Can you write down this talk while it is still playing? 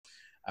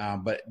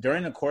But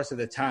during the course of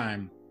the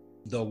time,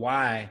 the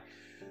why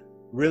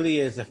really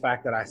is the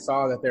fact that I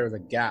saw that there was a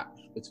gap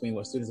between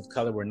what students of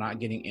color were not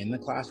getting in the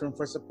classroom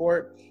for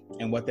support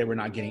and what they were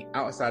not getting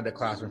outside the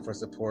classroom for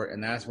support.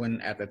 And that's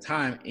when, at the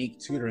time,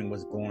 Inc. Tutoring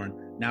was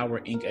born. Now we're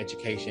Inc.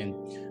 Education,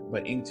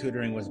 but Inc.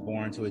 Tutoring was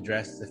born to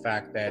address the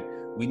fact that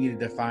we needed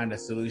to find a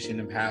solution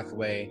and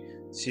pathway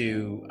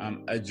to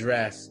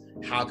address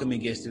how can we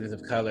get students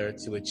of color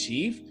to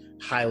achieve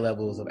high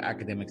levels of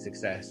academic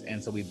success.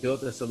 And so we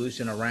built a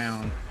solution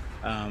around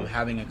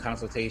having a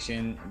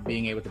consultation,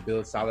 being able to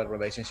build solid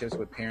relationships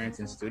with parents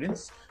and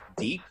students,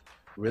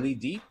 really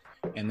deep.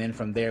 And then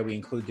from there, we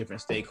include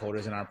different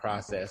stakeholders in our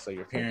process. So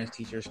your parents,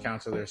 teachers,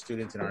 counselors,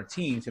 students, and our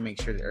team to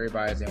make sure that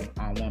everybody's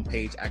on one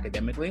page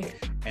academically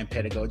and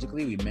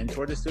pedagogically. We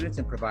mentor the students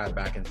and provide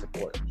back-end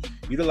support.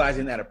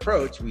 Utilizing that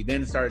approach, we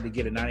then started to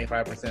get a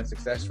 95%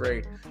 success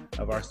rate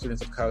of our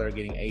students of color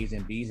getting A's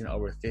and B's in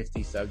over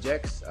 50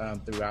 subjects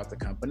throughout the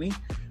company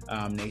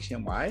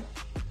nationwide.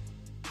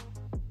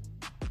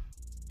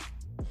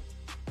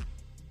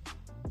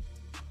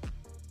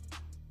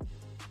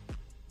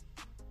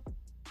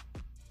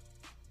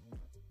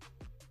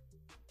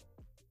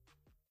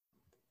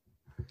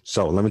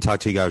 So let me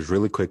talk to you guys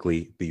really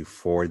quickly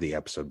before the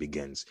episode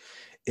begins.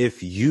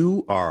 If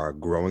you are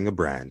growing a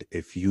brand,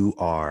 if you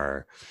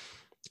are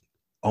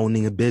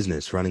owning a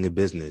business, running a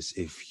business,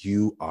 if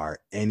you are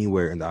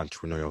anywhere in the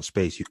entrepreneurial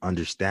space, you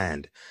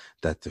understand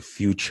that the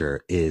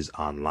future is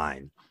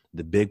online.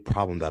 The big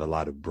problem that a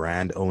lot of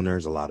brand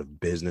owners, a lot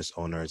of business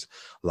owners,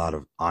 a lot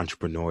of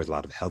entrepreneurs, a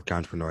lot of healthcare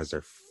entrepreneurs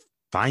are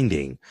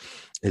finding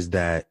is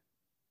that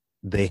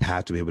they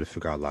have to be able to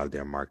figure out a lot of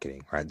their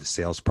marketing, right? The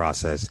sales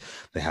process.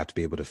 They have to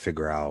be able to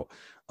figure out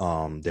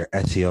their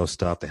SEO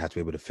stuff. They have to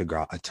be able to figure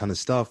out a ton of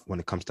stuff when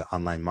it comes to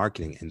online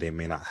marketing, and they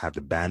may not have the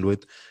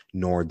bandwidth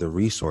nor the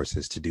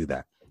resources to do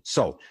that.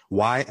 So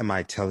why am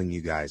I telling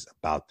you guys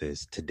about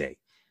this today?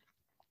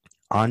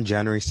 On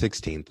January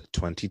 16th,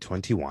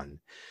 2021,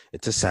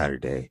 it's a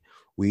Saturday,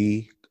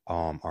 we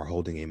are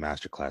holding a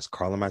masterclass.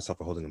 Carl and myself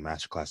are holding a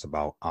masterclass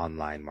about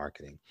online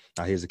marketing.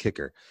 Now, here's the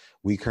kicker.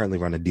 We currently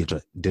run a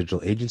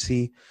digital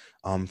agency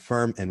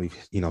firm, and we've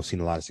seen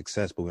a lot of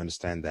success, but we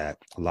understand that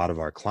a lot of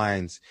our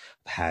clients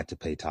had to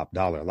pay top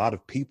dollar. A lot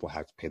of people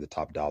have to pay the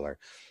top dollar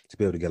to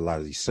be able to get a lot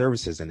of these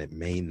services, and it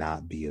may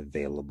not be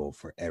available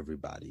for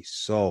everybody.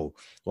 So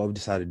what we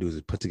decided to do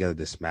is put together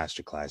this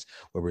masterclass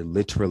where we're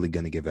literally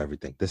going to give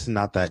everything. This is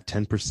not that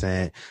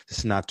 10%. This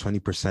is not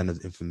 20% of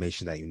the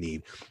information that you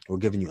need. We're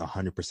giving you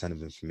 100%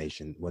 of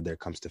information, whether it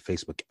comes to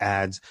Facebook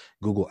ads,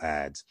 Google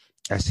ads,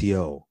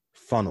 SEO,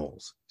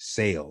 funnels,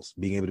 sales,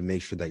 being able to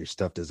make sure that your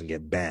stuff doesn't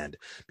get banned,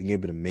 being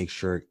able to make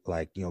sure,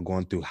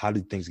 going through how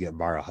did things get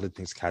viral, how did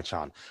things catch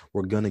on.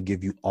 We're going to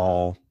give you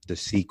all the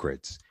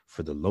secrets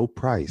for the low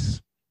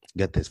price.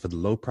 Get this, for the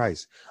low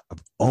price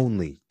of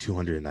only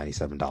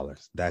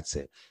 $297. That's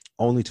it.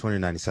 Only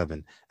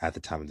 $297 at the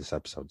time of this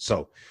episode.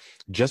 So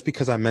just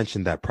because I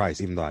mentioned that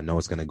price, even though I know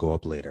it's going to go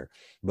up later,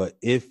 but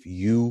if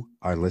you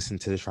are listening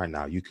to this right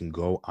now, you can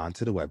go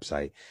onto the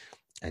website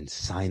and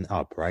sign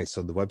up, right?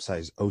 So the website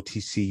is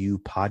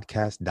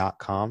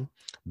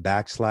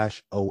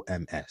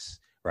otcupodcast.com/OMS,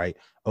 right?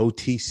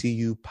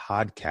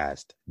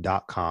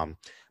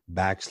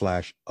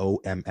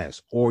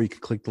 otcupodcast.com/OMS, or you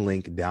can click the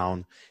link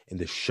down in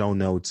the show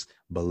notes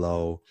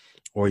below,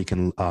 or you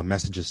can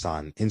message us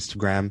on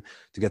Instagram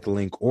to get the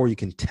link, or you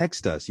can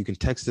text us. You can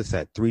text us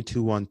at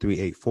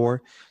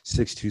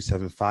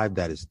 321-384-6275.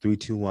 That is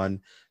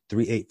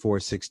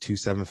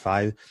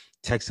 321-384-6275.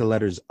 Text the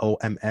letters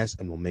OMS,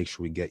 and we'll make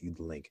sure we get you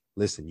the link.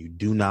 Listen, you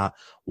do not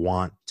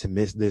want to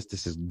miss this.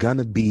 This is going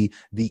to be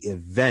the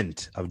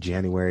event of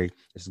January.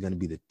 This is going to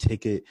be the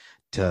ticket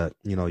to,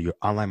 your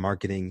online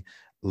marketing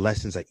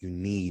lessons that you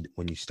need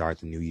when you start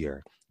the new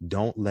year.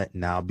 Don't let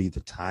now be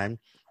the time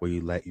where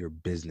you let your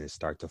business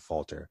start to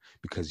falter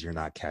because you're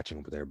not catching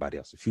up with everybody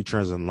else. The future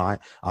is online,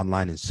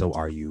 and so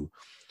are you.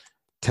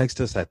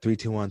 Text us at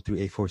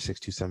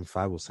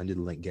 321-384-6275. We'll send you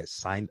the link. Get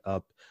signed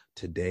up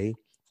today.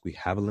 We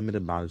have a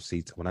limited amount of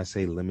seats. When I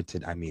say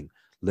limited, I mean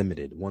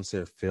limited. Once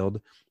they're filled,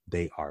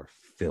 they are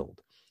filled.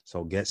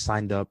 So get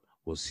signed up.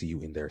 We'll see you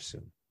in there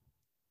soon.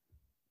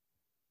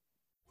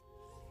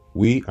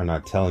 We are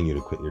not telling you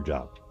to quit your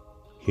job.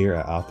 Here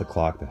at Off the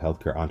Clock, the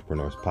Healthcare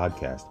Entrepreneurs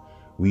Podcast,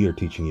 we are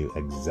teaching you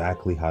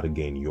exactly how to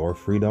gain your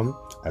freedom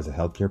as a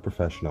healthcare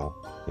professional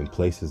in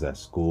places that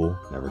school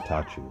never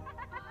taught you.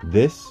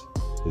 This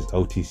is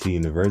OTC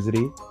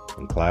University,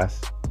 and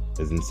class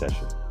is in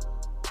session.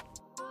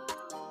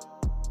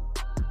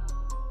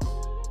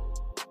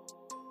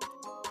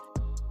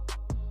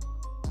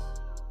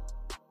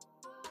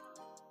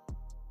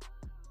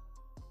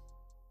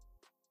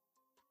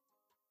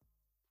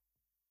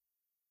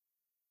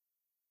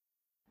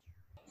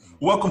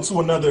 Welcome to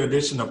another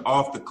edition of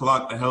Off the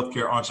Clock, the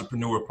Healthcare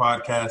Entrepreneur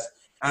Podcast.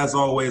 As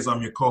always, I'm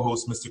your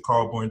co-host, Mr.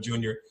 Carl Bourne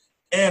Jr.,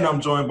 and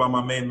I'm joined by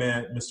my main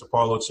man, Mr.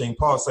 Paulo Ching.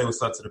 Paul, say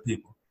what's up to the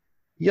people.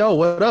 Yo,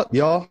 what up,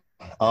 y'all?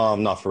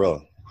 Not for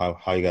real.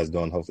 How you guys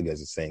doing? Hopefully you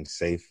guys are staying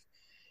safe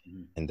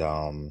and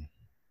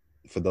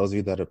for those of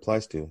you that it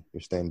applies to,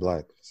 you're staying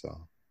black. So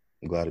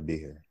I'm glad to be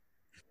here.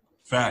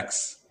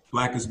 Facts.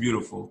 Black is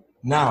beautiful.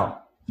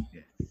 Now,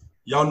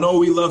 y'all know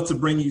we love to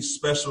bring you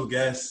special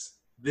guests.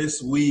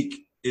 This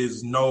week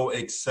is no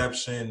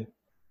exception.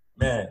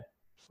 Man,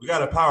 we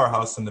got a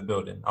powerhouse in the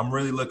building. I'm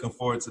really looking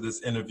forward to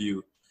this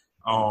interview.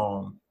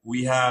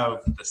 We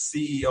have the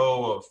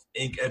CEO of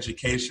Inc.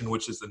 Education,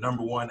 which is the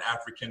 #1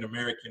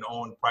 African-American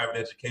owned private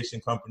education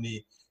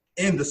company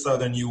in the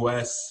Southern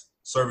U.S.,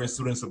 serving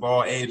students of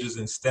all ages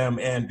in STEM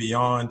and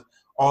beyond.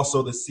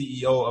 Also the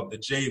CEO of the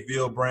J.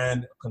 Veal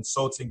brand, a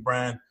consulting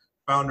brand,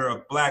 founder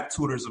of Black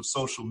Tutors of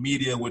Social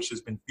Media, which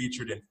has been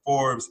featured in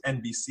Forbes,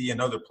 NBC,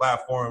 and other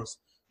platforms.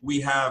 We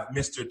have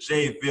Mr.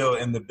 J. Veal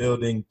in the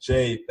building.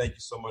 Jay, thank you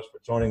so much for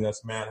joining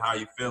us, man. How are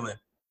you feeling?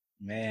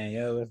 Man,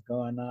 yo, what's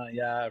going on,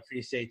 y'all?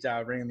 Appreciate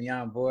y'all bringing me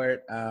on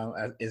board.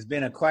 It's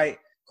been a quite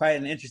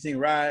an interesting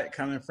ride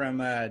coming from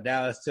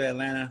Dallas to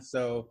Atlanta.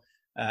 So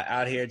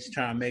out here just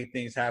trying to make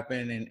things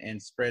happen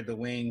and spread the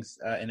wings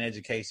in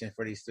education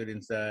for these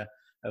students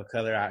of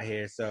color out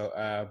here. So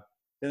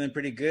feeling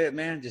pretty good,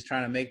 man. Just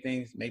trying to make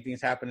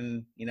things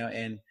happen, you know,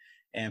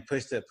 and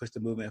push the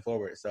movement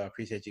forward. So I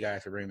appreciate you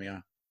guys for bringing me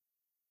on.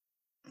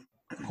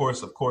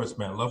 Of course,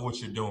 man. Love what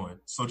you're doing.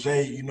 So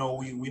Jay, you know,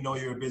 we know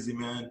you're a busy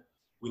man.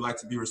 We like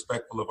to be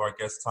respectful of our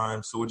guest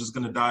time. So we're just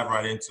going to dive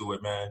right into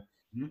it, man.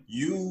 Mm-hmm.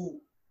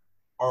 You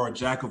are a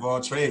jack of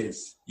all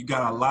trades. You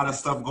got a lot of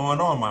stuff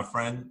going on, my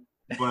friend.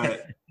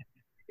 But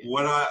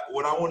what I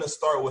want to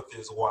start with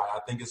is why. I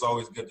think it's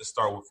always good to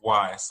start with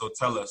why. So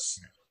tell us,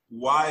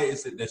 why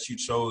is it that you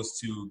chose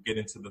to get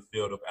into the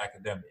field of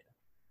academia?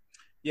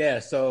 Yeah,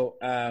 so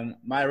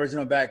my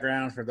original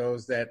background, for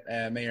those that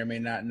may or may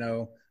not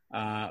know,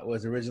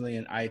 was originally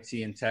in IT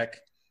and tech.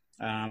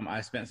 I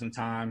spent some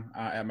time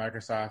at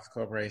Microsoft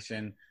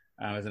Corporation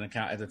as a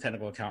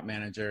technical account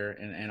manager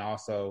and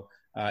also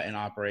in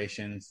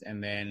operations,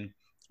 and then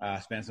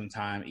spent some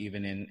time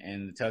even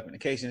in the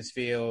telecommunications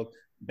field,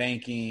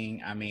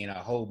 banking, a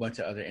whole bunch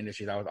of other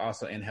industries. I was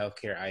also in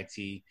healthcare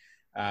IT,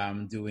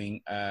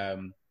 doing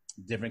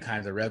different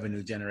kinds of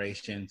revenue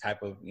generation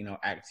type of,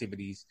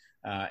 activities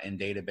and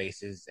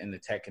databases in the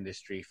tech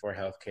industry for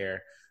healthcare.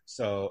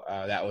 So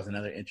that was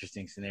another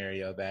interesting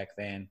scenario back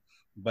then.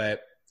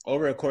 But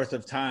over a course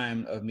of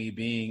time of me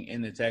being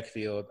in the tech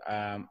field,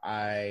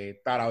 I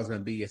thought I was going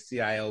to be a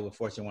CIO of a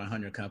Fortune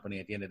 100 company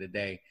at the end of the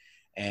day.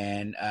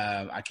 And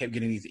I kept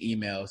getting these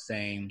emails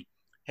saying,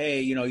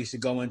 hey, you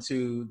should go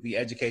into the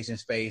education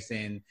space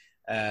and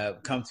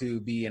come to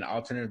be an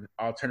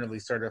alternatively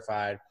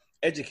certified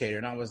educator.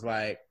 And I was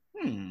like,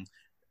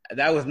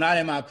 that was not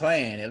in my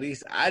plan. At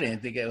least I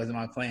didn't think it was in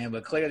my plan.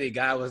 But clearly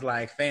God was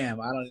like, fam,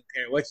 I don't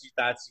care what you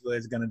thought you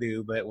was going to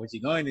do, but what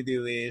you're going to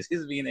do is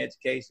be in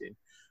education.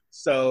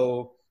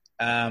 So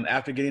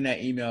after getting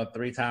that email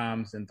 3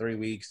 times in 3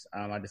 weeks,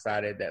 I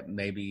decided that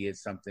maybe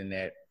it's something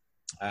that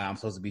I'm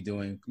supposed to be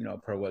doing,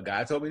 per what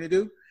God told me to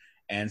do.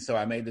 And so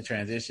I made the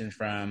transition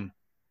from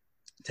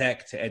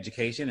tech to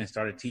education and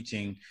started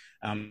teaching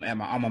at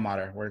my alma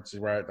mater, which is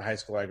where the high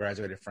school I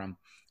graduated from.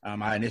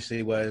 I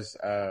initially was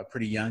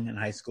pretty young in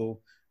high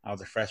school. I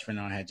was a freshman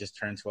and I had just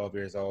turned 12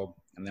 years old.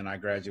 And then I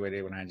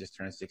graduated when I had just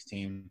turned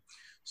 16.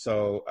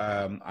 So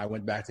I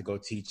went back to go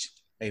teach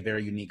a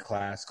very unique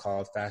class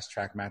called Fast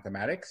Track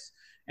Mathematics.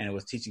 And it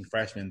was teaching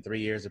freshmen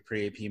 3 years of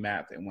pre-AP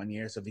math in 1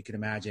 year. So if you could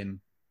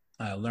imagine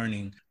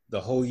learning the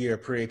whole year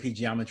of pre-AP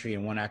geometry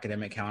in one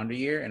academic calendar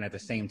year, and at the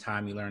same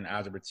time you learn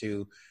Algebra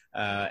 2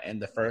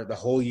 and the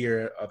whole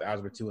year of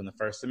Algebra 2 in the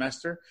first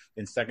semester.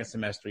 Then second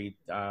semester you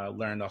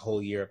learn the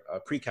whole year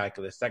of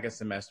pre-calculus. Second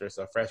semester,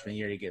 so freshman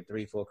year you get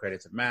 3 full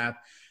credits of math.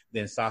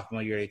 Then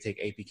sophomore year, they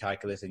take AP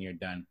Calculus and you're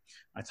done.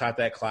 I taught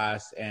that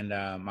class, and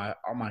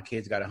all my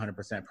kids got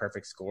 100%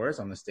 perfect scores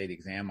on the state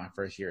exam my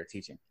first year of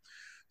teaching.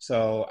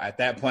 So at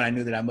that point, I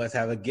knew that I must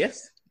have a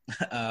gift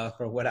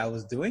for what I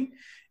was doing.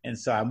 And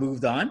so I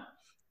moved on.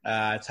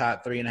 I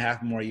taught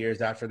 3.5 more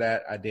years after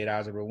that. I did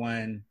Algebra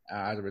 1,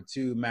 Algebra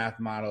 2, math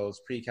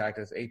models,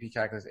 pre-calculus, AP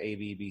Calculus,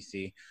 AB,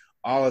 BC,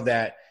 all of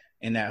that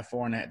in that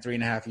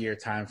 3.5 year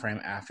time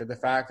frame after the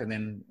fact. And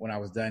then when I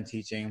was done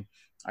teaching,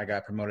 I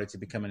got promoted to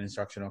become an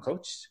instructional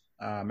coach,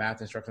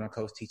 math instructional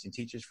coach, teaching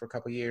teachers for a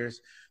couple of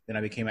years. Then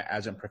I became an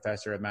adjunct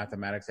professor of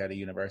mathematics at a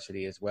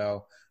university as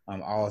well,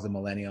 all as a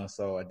millennial.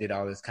 So I did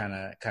all this kind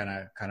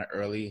of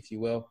early, if you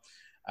will.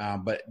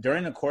 But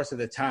during the course of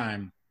the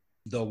time,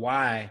 the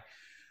why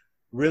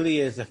really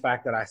is the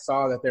fact that I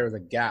saw that there was a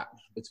gap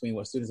between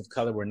what students of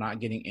color were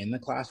not getting in the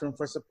classroom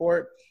for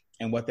support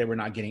and what they were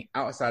not getting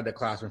outside the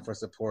classroom for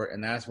support.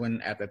 And that's when,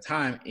 at the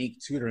time,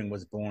 Inc. Tutoring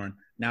was born.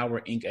 Now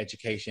we're Inc.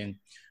 Education,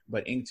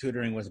 but Inc.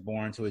 Tutoring was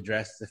born to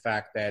address the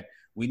fact that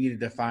we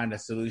needed to find a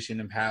solution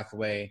and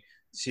pathway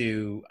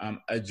to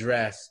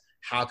address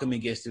how can we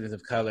get students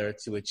of color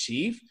to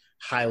achieve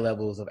high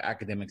levels of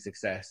academic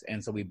success.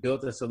 And so we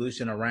built a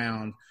solution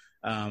around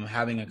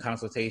having a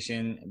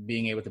consultation,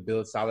 being able to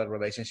build solid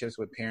relationships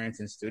with parents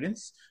and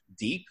students,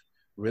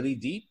 really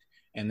deep,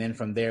 And then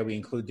from there, we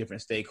include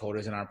different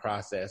stakeholders in our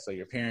process. So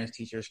your parents,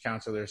 teachers,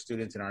 counselors,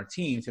 students, and our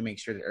team to make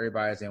sure that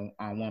everybody's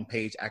on one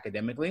page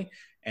academically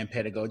and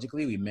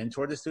pedagogically. We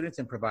mentor the students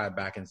and provide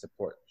back-end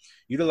support.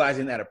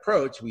 Utilizing that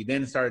approach, we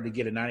then started to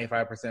get a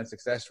 95%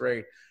 success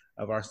rate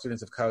of our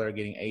students of color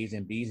getting A's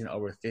and B's in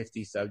over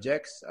 50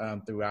 subjects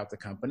throughout the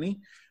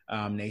company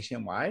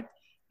nationwide.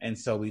 And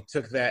so we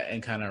took that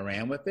and kind of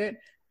ran with it.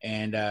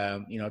 And,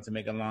 to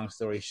make a long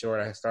story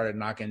short, I started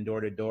knocking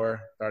door to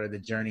door, started the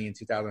journey in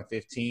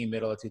 2015,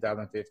 middle of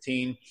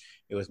 2015.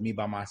 It was me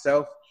by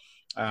myself.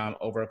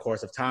 Over a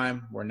course of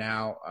time, we're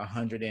now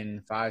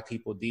 105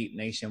 people deep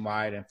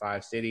nationwide in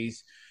 5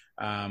 cities,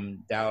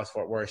 Dallas,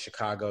 Fort Worth,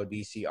 Chicago,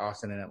 DC,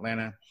 Austin, and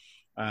Atlanta.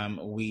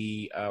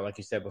 We, like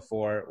you said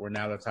before, we're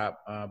now the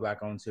top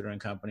Black-owned tutoring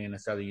company in the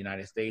Southern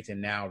United States,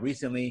 and now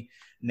recently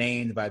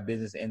named by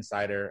Business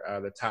Insider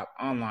the top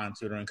online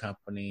tutoring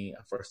company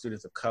for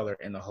students of color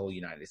in the whole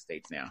United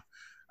States now.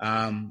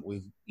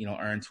 We've,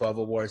 earned 12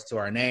 awards to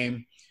our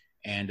name,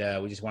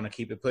 and we just want to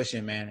keep it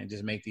pushing, man, and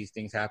just make these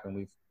things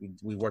happen.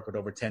 We work with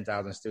over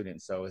 10,000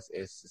 students, so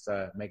it's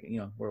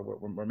making,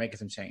 we're making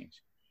some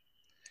change.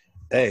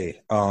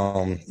 Hey,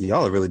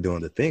 y'all are really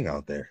doing the thing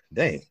out there.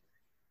 Dang.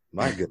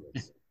 My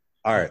goodness.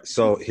 All right.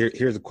 So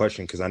here's a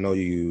question, because I know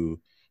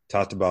you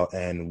talked about,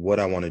 and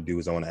what I want to do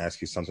is I want to ask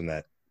you something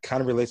that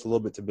kind of relates a little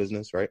bit to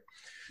business, right?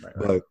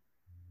 But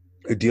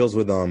it deals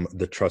with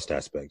the trust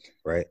aspect,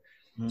 right?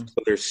 Mm-hmm. So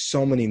there's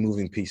so many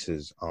moving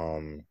pieces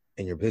in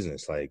your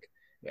business. Like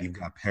you've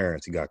got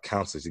parents, you got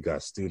counselors, you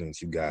got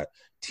students, you got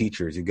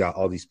teachers, you got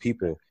all these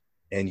people,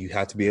 and you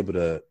have to be able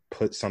to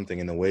put something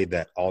in a way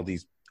that all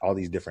these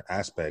different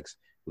aspects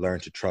learn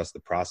to trust the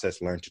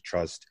process, learn to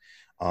trust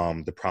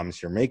the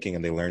promise you're making,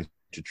 and they learn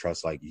to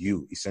trust like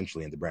you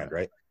essentially in the brand,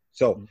 right?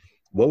 So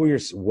what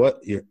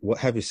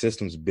have your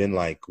systems been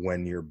like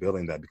when you're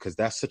building that? Because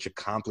that's such a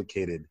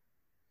complicated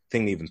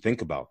thing to even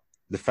think about.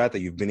 The fact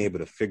that you've been able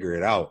to figure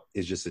it out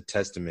is just a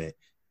testament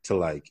to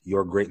like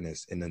your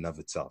greatness in and of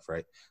itself,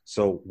 right?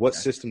 So what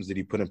systems did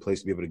you put in place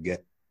to be able to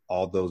get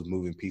all those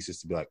moving pieces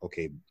to be like,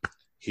 okay,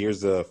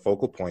 here's the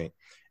focal point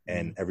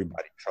and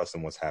everybody trusts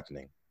in what's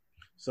happening?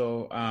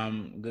 So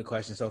good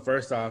question. So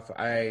first off,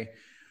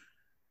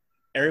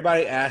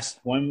 everybody asked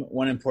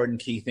one important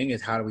key thing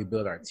is, how do we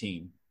build our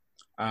team?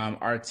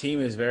 Our team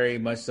is very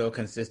much so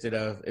consisted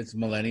of, it's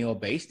millennial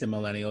based and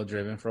millennial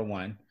driven for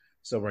one.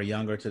 So we're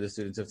younger to the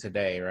students of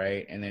today,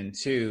 right? And then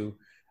 2,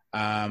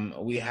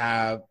 we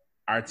have,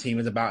 our team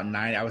is about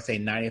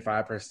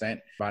 95%,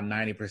 about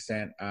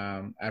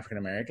 90%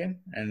 African-American.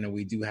 And then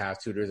we do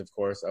have tutors, of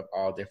course, of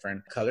all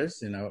different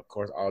colors, of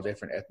course, all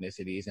different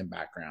ethnicities and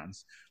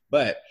backgrounds.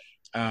 But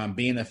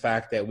being the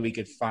fact that we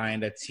could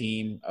find a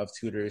team of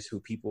tutors who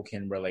people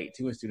can relate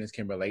to and students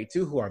can relate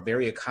to, who are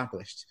very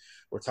accomplished.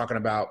 We're talking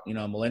about,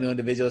 millennial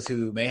individuals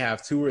who may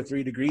have 2 or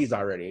 3 degrees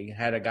already.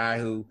 I had a guy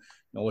who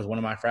was one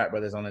of my frat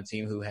brothers on the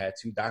team who had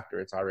 2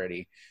 doctorates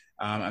already.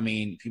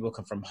 People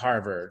come from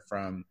Harvard,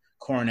 from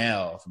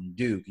Cornell, from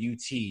Duke,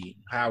 UT,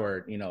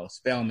 Howard,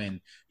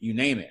 Spelman, you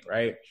name it,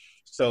 right?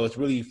 So it's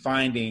really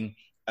finding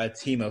a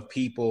team of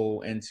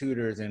people and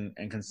tutors and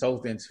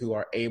consultants who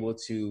are able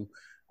to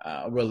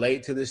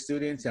relate to the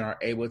students and are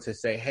able to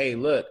say, hey,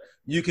 look,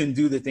 you can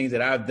do the things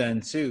that I've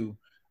done too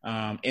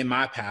in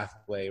my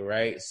pathway,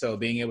 right? So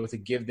being able to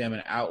give them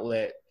an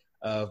outlet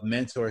of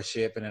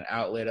mentorship and an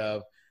outlet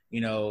of,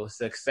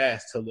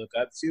 success to look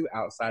up to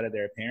outside of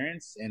their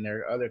parents and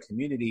their other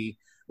community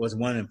was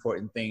one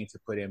important thing to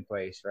put in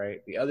place,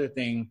 right? The other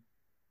thing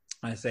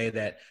I say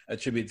that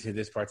attribute to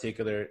this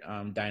particular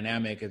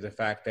dynamic is the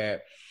fact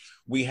that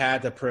we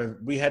had to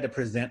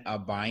present a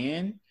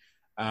buy-in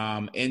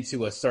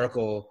into a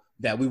circle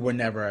that we were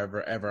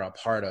never, ever a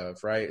part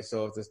of, right?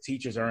 So if the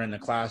teachers are in the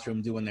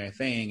classroom doing their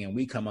thing and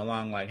we come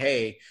along like,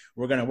 hey,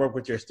 we're going to work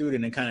with your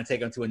student and kind of take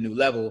them to a new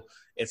level,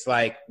 it's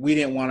like we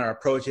didn't want to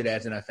approach it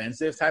as an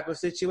offensive type of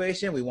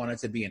situation. We wanted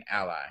to be an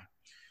ally.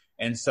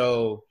 And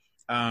so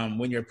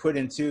when you're put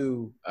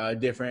into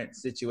different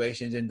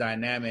situations and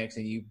dynamics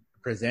and you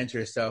present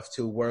yourself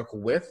to work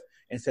with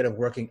instead of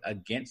working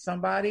against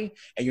somebody,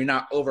 and you're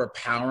not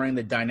overpowering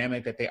the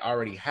dynamic that they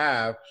already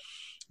have,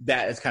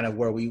 that is kind of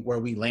where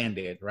we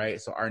landed, right?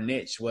 So our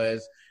niche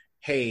was,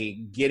 hey,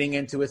 getting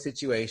into a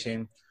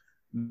situation,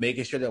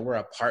 making sure that we're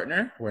a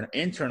partner, we're an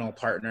internal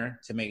partner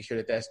to make sure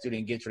that that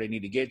student gets where they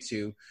need to get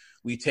to.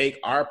 We take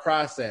our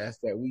process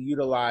that we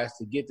utilize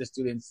to get the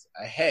students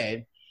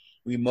ahead,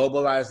 we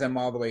mobilize them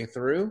all the way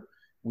through,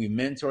 we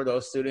mentor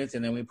those students,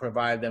 and then we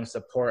provide them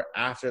support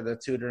after the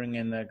tutoring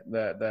and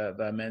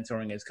the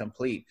mentoring is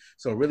complete.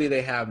 So really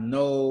they have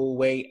no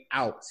way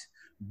out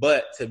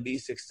but to be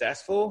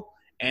successful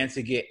and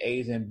to get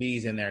A's and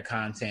B's in their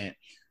content.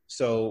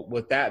 So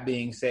with that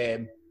being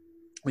said,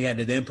 we had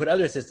to then put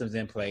other systems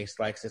in place,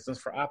 like systems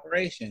for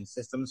operations,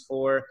 systems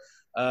for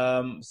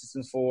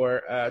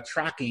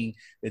tracking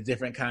the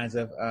different kinds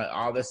of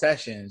all the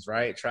sessions,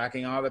 right?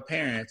 Tracking all the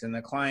parents and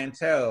the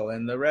clientele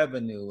and the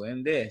revenue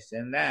and this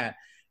and that.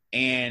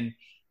 And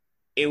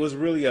it was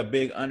really a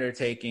big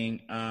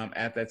undertaking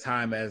at the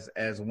time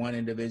as one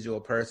individual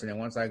person. And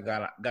once I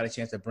got a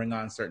chance to bring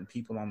on certain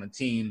people on the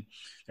team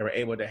that were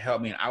able to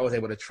help me, and I was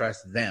able to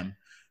trust them,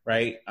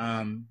 right?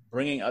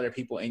 Bringing other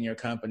people in your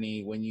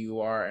company when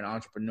you are an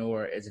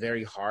entrepreneur, it's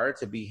very hard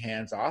to be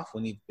hands off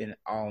when you've been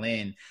all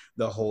in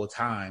the whole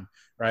time,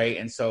 right?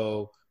 And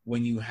so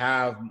when you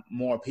have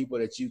more people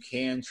that you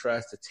can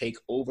trust to take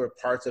over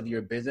parts of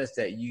your business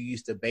that you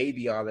used to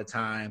baby all the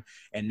time,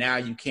 and now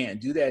you can't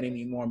do that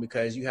anymore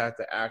because you have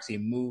to actually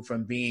move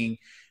from being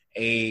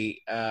a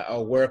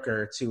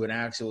worker to an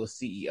actual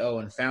CEO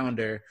and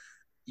founder,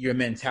 your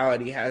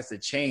mentality has to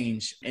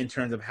change in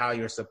terms of how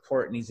your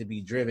support needs to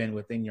be driven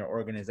within your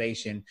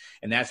organization.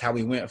 And that's how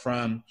we went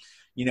from,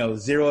 $0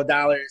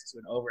 to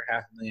an over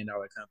 $500,000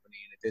 company.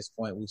 And at this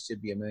point, we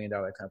should be $1 million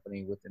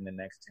company within the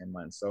next 10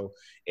 months. So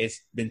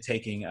it's been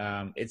taking,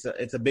 it's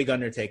a big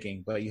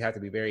undertaking, but you have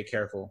to be very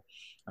careful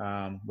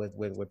with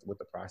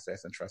the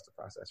process and trust the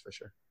process for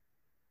sure.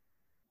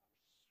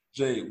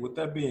 Jay, with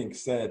that being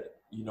said,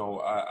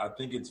 I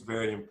think it's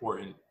very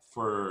important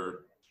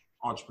for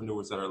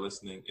entrepreneurs that are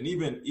listening, and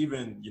even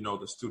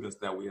the students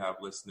that we have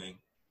listening.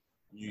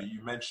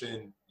 You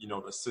mentioned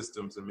the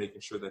systems and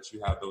making sure that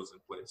you have those in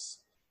place.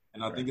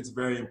 And I think it's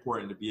very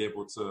important to be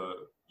able to,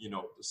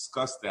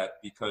 discuss that,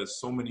 because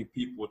so many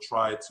people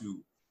try to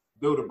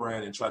build a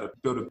brand and try to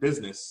build a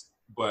business,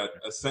 but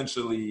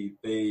essentially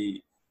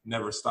they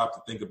never stop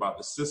to think about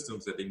the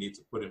systems that they need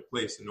to put in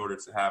place in order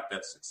to have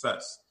that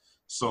success.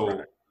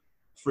 So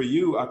for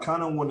you, I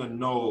kind of want to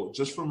know,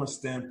 just from a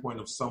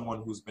standpoint of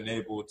someone who's been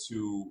able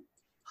to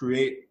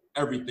create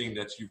everything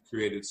that you've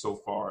created so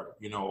far,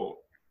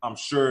 I'm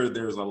sure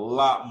there's a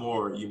lot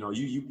more,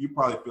 you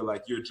probably feel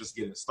like you're just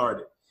getting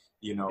started.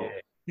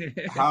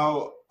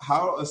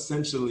 How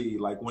essentially,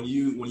 like when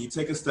you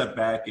take a step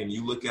back and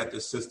you look at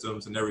the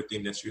systems and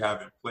everything that you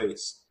have in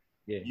place,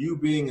 you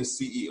being a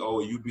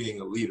CEO, you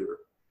being a leader,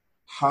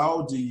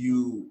 how do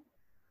you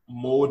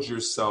mold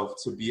yourself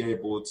to be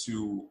able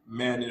to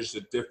manage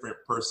the different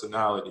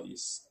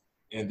personalities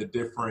and the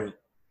different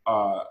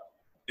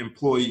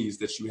employees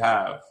that you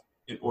have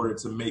in order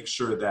to make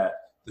sure that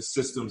the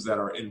systems that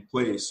are in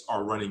place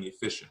are running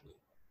efficiently?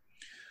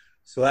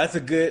 So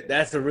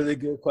that's a really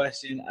good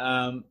question.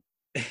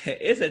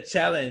 It's a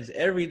challenge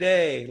every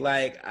day.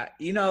 Like,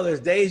 there's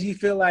days you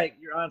feel like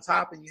you're on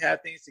top and you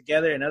have things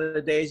together, and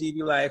other days you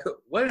be like,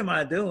 what am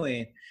I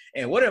doing?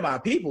 And what are my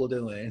people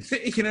doing?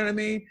 You know what I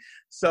mean?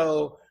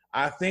 So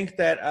I think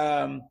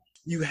that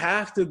you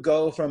have to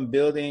go from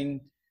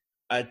building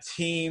a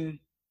team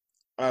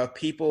of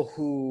people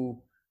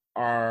who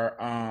are,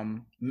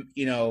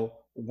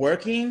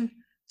 working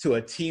to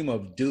a team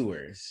of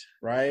doers,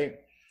 right?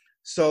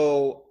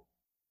 So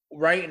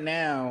right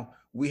now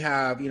we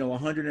have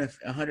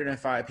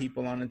 105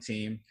 people on the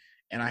team,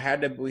 and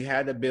we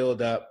had to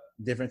build up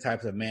different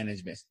types of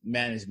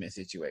management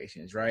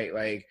situations, right?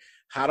 Like,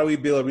 how do we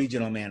build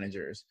regional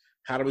managers?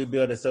 How do we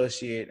build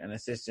associate and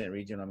assistant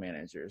regional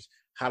managers?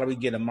 How do we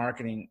get a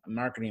marketing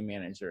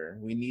manager?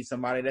 We need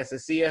somebody that's a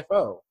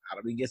CFO. How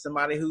do we get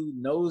somebody who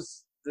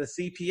knows the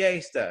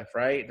CPA stuff,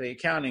 right? The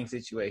accounting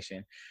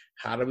situation.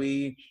 How do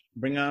we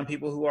bring on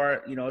people who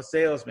are,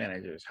 sales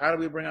managers? How do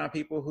we bring on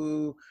people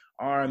who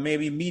are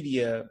maybe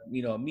media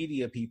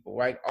people,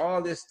 right?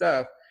 All this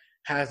stuff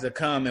has to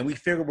come, and we're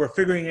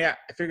figuring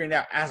it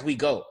out as we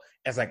go.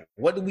 It's like,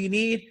 what do we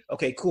need?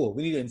 Okay, cool.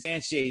 We need to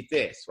instantiate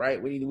this,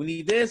 right? We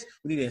need this.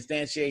 We need to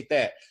instantiate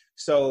that.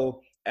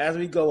 So as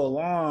we go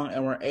along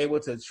and we're able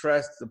to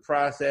trust the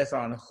process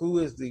on who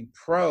is the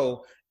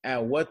pro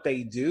at what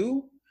they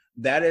do,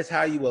 that is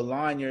how you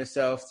align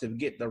yourself to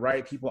get the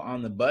right people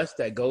on the bus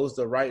that goes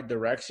the right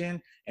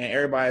direction, and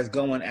everybody's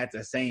going at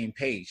the same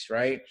pace,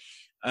 right?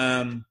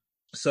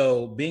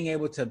 So being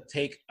able to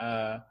take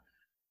a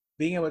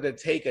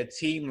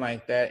team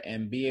like that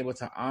and be able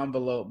to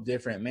envelope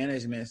different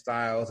management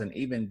styles and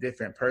even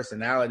different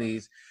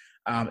personalities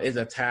is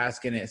a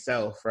task in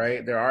itself,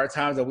 right? There are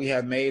times that we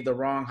have made the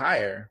wrong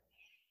hire.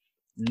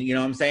 You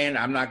know what I'm saying?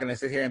 I'm not going to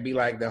sit here and be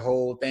like the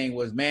whole thing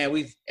was,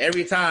 man,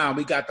 every time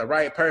we got the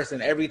right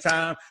person, every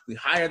time we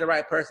hired the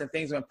right person,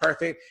 things went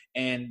perfect,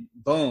 and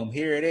boom,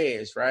 here it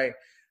is, right?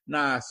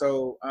 Nah,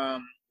 so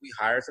we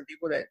hired some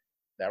people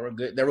that were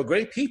good. They were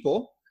great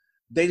people.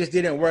 They just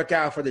didn't work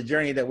out for the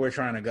journey that we're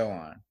trying to go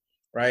on,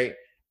 right?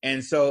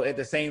 And so at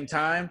the same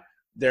time,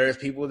 there's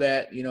people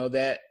that,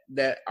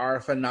 that are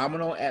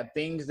phenomenal at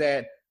things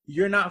that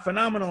you're not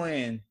phenomenal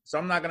in. So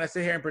I'm not going to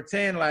sit here and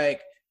pretend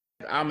like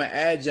I'm an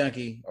ad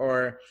junkie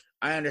or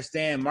I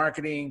understand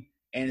marketing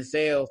and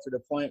sales to the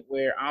point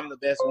where I'm the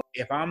best one.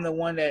 If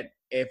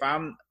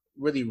I'm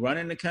really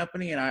running the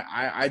company and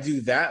I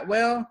do that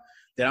well,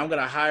 then I'm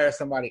going to hire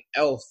somebody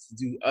else to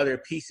do other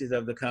pieces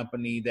of the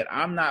company that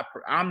I'm not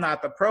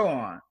the pro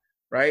on,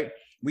 right?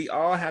 We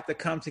all have to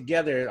come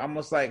together,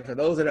 almost like, for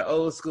those of the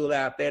old school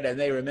out there that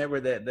may remember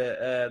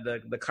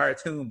the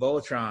cartoon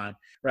Voltron,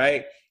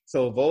 right?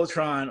 So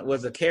Voltron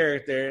was a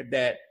character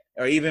that,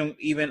 or even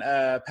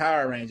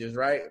Power Rangers,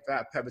 right?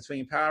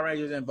 Between Power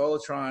Rangers and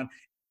Voltron,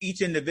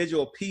 each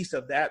individual piece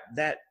of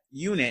that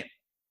unit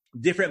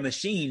different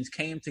machines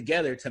came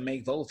together to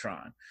make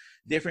Voltron.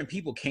 Different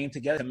people came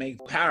together to make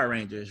Power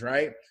Rangers,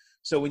 right?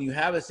 So when you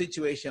have a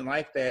situation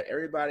like that,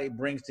 everybody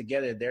brings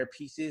together their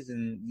pieces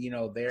and,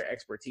 their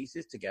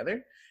expertises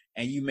together,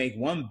 and you make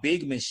one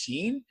big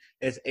machine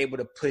that's able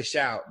to push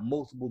out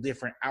multiple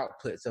different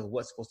outputs of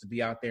what's supposed to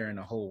be out there in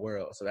the whole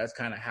world. So that's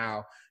kind of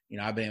how,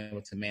 I've been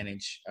able to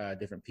manage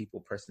different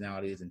people,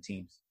 personalities, and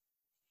teams.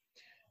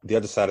 The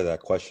other side of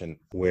that question,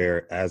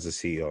 where as a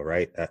CEO,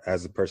 right,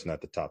 as the person at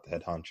the top, the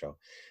head honcho,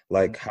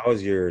 like how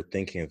has your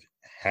thinking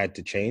had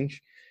to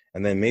change?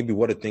 And then maybe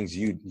what are things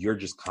you're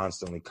just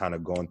constantly kind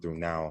of going through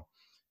now,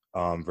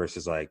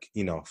 versus like,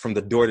 from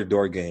the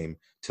door-to-door game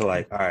to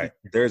like, all right,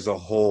 there's a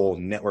whole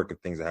network of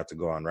things that have to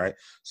go on, right?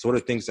 So what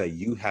are things that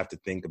you have to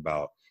think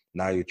about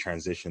now you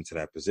transition to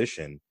that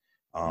position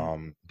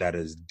that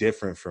is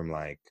different from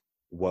like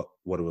what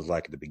it was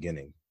like at the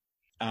beginning?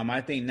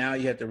 I think now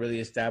you have to really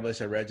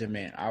establish a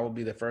regimen. I will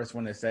be the first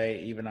one to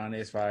say, even on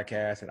this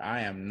podcast, that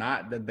I am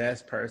not the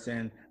best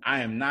person.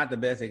 I am not the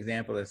best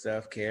example of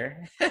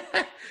self-care.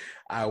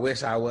 I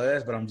wish I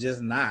was, but I'm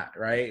just not,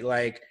 right?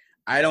 Like,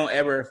 I don't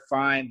ever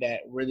find that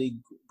really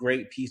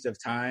great piece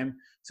of time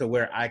to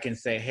where I can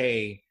say,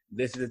 hey,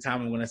 this is the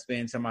time I'm going to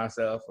spend to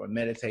myself or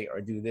meditate or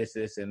do this,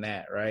 and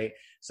that, right?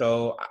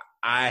 So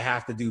I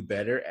have to do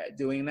better at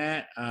doing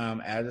that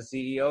as a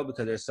CEO,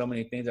 because there's so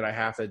many things that I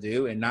have to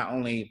do. And not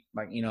only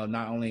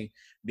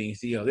being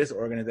CEO of this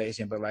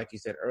organization, but like you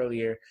said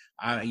earlier,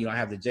 I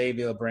have the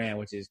JVille brand,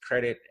 which is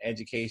credit,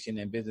 education,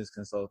 and business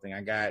consulting.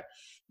 I got,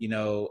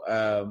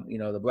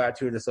 the Black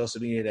Tour, the social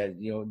media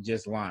that,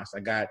 just launched. I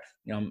got,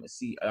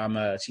 I'm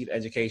a chief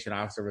education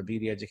officer of a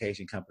beauty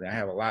education company. I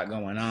have a lot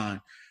going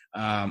on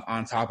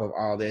top of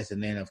all this.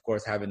 And then of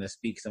course, having to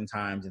speak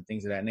sometimes and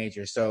things of that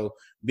nature. So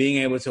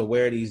being able to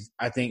wear these,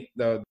 I think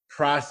the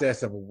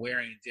process of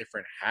wearing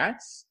different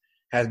hats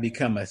has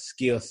become a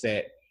skill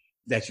set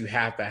that you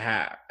have to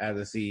have as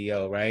a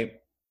CEO, right?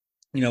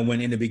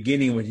 When in the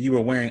beginning, when you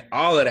were wearing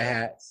all of the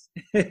hats,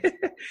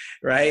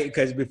 right?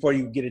 Because before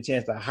you get a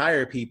chance to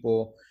hire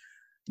people,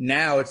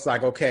 now it's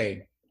like,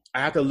 okay, I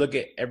have to look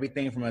at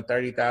everything from a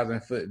 30,000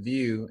 foot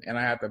view, and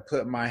I have to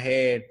put my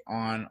head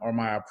on, or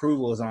my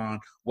approvals on,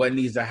 what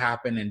needs to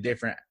happen in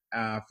different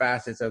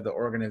facets of the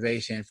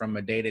organization from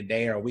a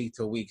day-to-day or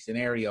week-to-week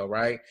scenario,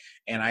 right?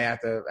 And I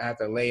have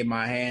to lay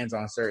my hands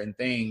on certain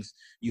things.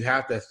 You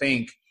have to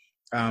think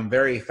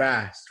very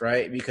fast,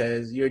 right?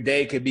 Because your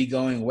day could be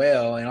going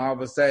well, and all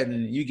of a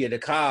sudden you get a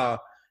call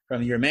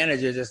from your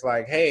manager just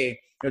like, hey,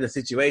 there's a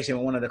situation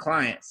with one of the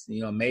clients.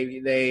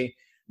 Maybe they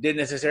didn't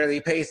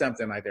necessarily pay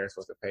something like they're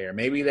supposed to pay, or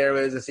maybe there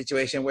was a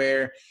situation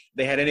where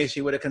they had an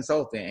issue with a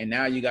consultant and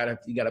now you gotta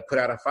put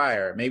out a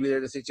fire. Maybe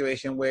there's a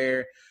situation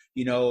where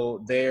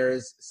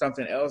there's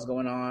something else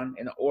going on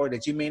in the org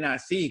that you may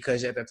not see,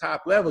 because at the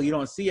top level you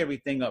don't see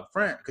everything up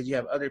front because you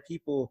have other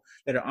people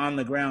that are on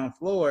the ground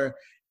floor,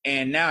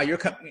 and now you're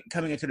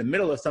coming into the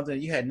middle of something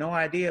that you had no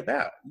idea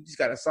about. You just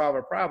got to solve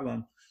a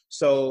problem.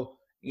 So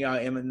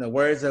in the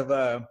words of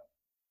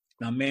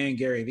my man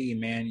Gary Vee,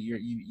 man, you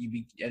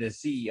as a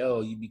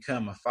CEO, you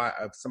become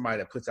somebody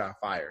that puts out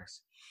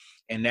fires,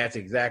 and that's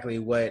exactly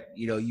what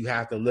you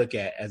have to look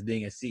at as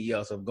being a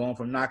CEO. So going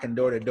from knocking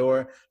door to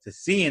door to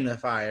seeing the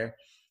fire,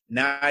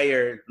 now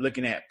you're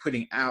looking at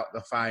putting out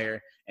the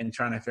fire and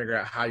trying to figure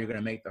out how you're going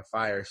to make the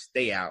fire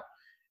stay out,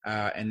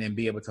 and then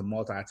be able to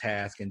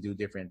multitask and do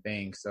different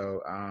things.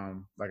 So,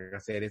 like I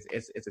said,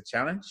 it's a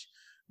challenge,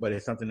 but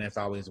it's something that's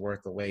always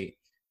worth the wait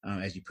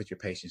as you put your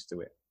patience to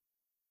it.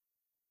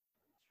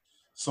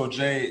 So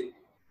Jay,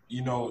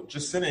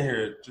 just sitting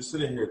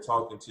here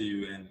talking to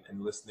you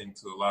and listening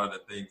to a lot of the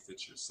things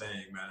that you're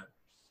saying, man.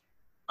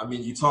 I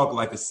mean, you talk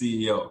like a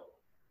CEO,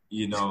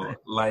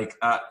 like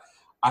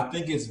I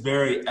think it's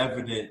very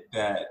evident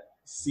that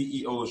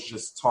CEOs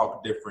just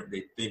talk different.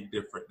 They think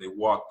different. They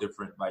walk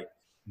different. Like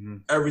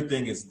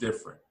everything is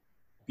different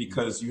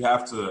because you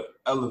have to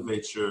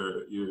elevate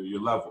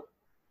your level.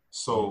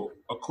 So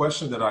a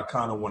question that I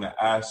kind of want to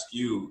ask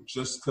you,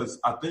 just because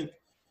I think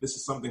this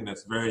is something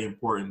that's very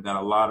important that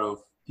a lot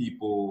of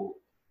people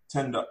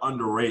tend to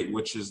underrate,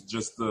 which is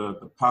just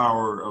the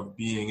power of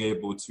being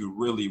able to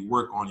really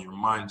work on your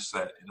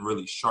mindset and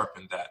really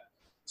sharpen that.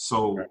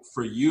 So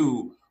for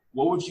you,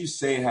 what would you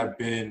say have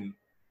been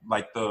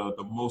like the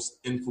most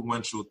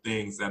influential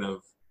things that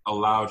have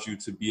allowed you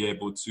to be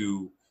able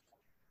to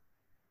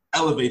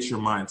elevate your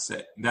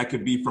mindset? And that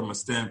could be from a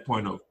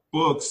standpoint of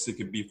books. It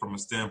could be from a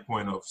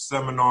standpoint of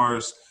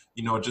seminars,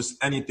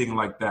 just anything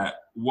like that.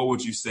 What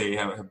would you say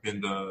have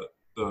been the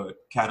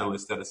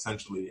catalyst that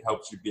essentially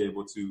helps you be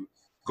able to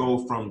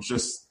go from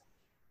just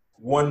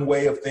one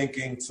way of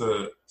thinking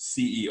to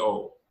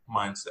CEO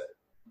mindset?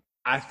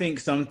 I think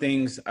some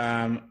things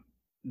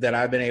that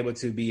I've been able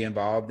to be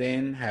involved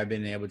in have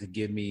been able to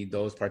give me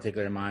those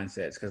particular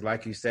mindsets. Because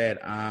like you said,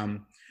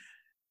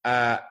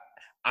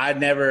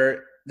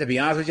 to be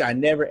honest with you, I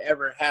never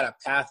ever had a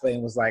pathway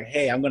and was like,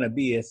 hey, I'm going to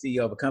be a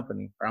CEO of a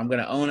company, or I'm going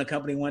to own a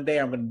company one day,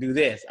 or I'm going to do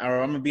this,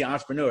 or I'm going to be an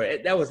entrepreneur.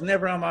 That was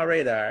never on my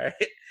radar,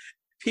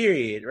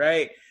 period,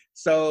 right?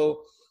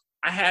 So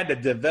I had to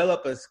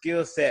develop a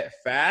skill set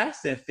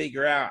fast and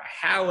figure out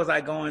how was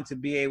I going to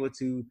be able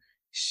to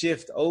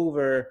shift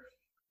over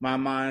my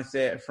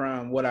mindset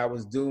from what I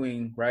was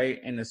doing, right,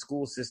 in the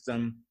school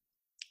system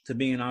to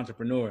being an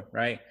entrepreneur,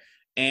 right?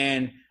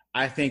 And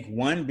I think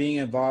being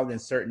involved in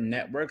certain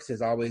networks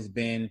has always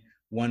been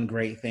one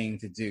great thing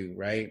to do,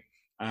 right?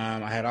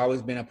 I had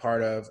always been a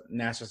part of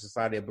National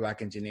Society of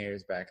Black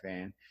Engineers back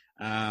then.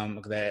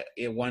 That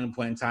at one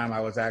point in time, I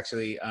was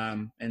actually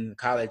in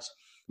college.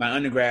 My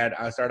undergrad,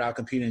 I started out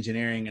computer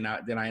engineering, and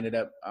then I ended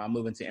up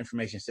moving to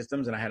information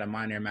systems, and I had a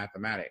minor in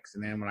mathematics.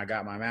 And then when I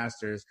got my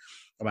master's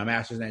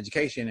in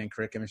education and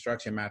curriculum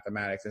instruction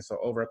mathematics, and so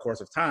over a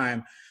course of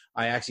time,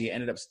 I actually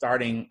ended up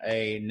starting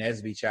a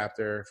NSBE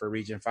chapter for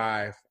Region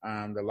 5,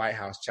 the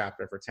Lighthouse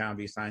chapter for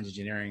Townview Science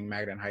Engineering,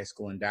 Magdalen High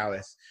School in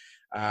Dallas.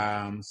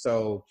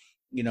 So,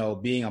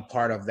 being a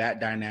part of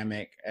that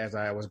dynamic as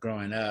I was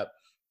growing up,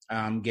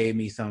 gave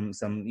me some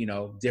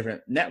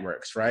different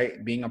networks,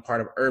 right? Being a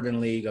part of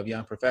Urban League of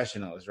Young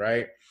Professionals,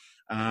 right?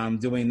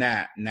 Doing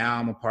that. Now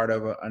I'm a part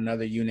of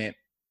another unit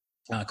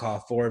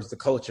called Forbes the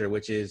Culture,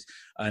 which is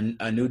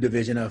a new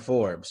division of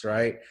Forbes,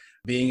 right?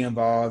 Being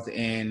involved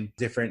in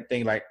different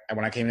things, like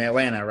when I came to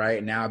Atlanta,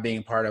 right? Now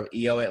being part of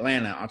EO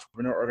Atlanta,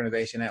 Entrepreneur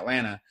Organization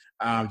Atlanta,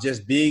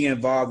 just being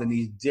involved in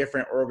these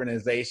different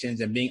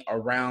organizations and being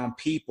around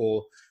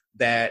people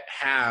that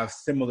have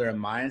similar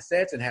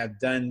mindsets and have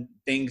done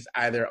things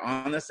either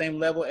on the same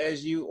level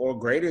as you or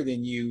greater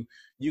than you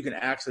can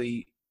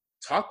actually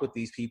talk with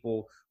these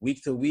people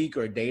week to week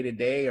or day to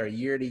day or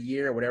year to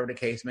year, or whatever the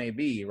case may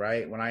be,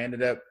 right? When I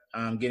ended up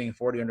getting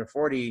 40 under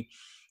 40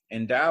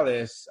 in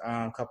Dallas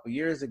a couple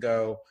years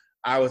ago,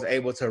 I was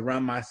able to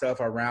run myself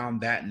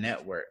around that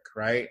network,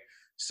 right?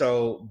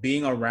 So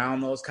being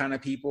around those kind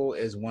of people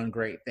is one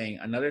great thing.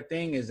 Another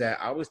thing is that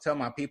I always tell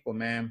my people,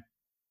 man,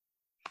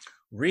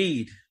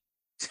 read.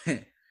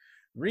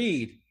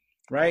 Read,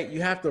 right?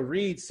 You have to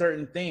read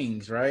certain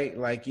things, right?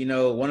 Like,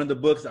 one of the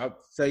books, I'll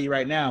tell you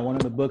right now, one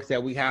of the books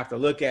that we have to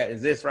look at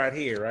is this right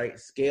here, right?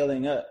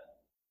 Scaling Up,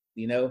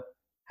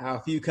 how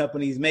few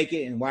companies make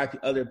it and why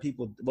other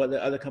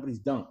companies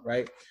don't,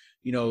 right?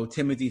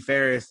 Timothy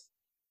Ferriss's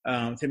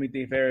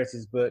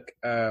book,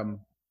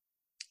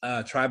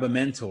 Tribe of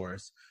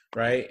Mentors,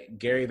 right?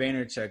 Gary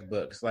Vaynerchuk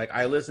books. Like,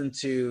 I listen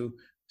to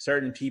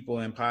certain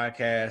people in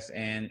podcasts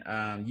and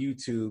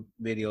YouTube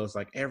videos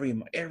like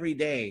every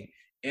day,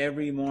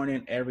 every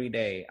morning, every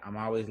day. I'm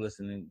always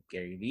listening to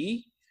Gary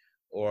Vee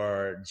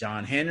or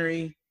John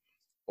Henry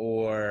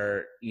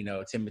or,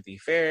 Timothy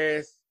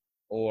Ferriss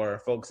or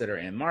folks that are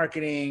in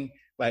marketing.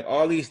 Like,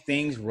 all these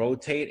things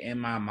rotate in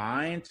my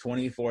mind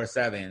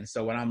 24/7.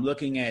 So when I'm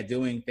looking at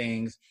doing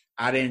things,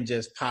 I didn't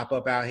just pop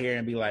up out here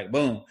and be like,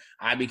 boom,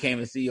 I became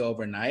a CEO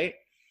overnight.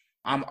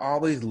 I'm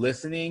always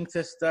listening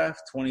to stuff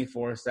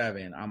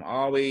 24/7. I'm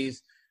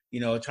always,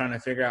 trying to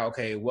figure out,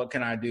 okay, what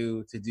can I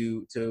do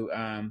to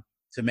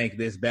make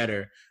this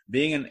better?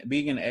 Being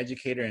an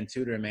educator and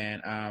tutor,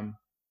 man,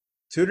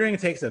 tutoring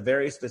takes a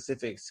very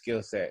specific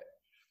skill set.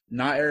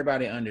 Not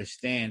everybody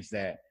understands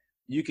that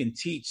you can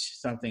teach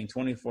something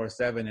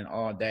 24/7 and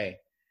all day,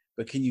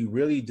 but can you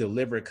really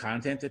deliver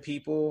content to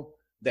people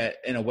that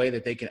in a way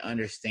that they can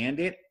understand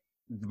it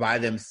by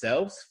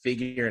themselves,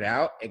 figure it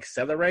out,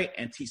 accelerate,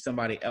 and teach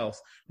somebody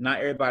else? Not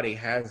everybody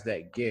has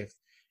that gift.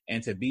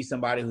 And to be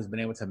somebody who's been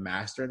able to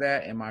master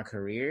that in my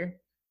career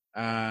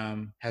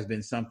has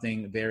been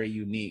something very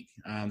unique.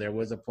 There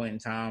was a point in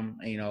time,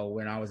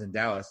 when I was in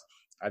Dallas,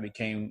 I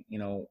became,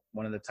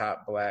 one of the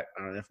top black,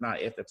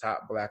 if the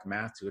top black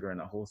math tutor in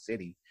the whole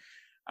city.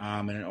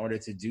 And in order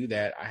to do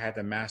that, I had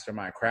to master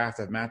my craft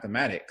of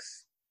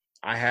mathematics.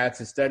 I had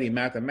to study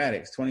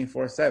mathematics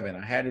 24/7.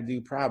 I had to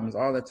do problems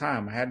all the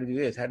time. I had to do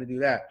this, had to do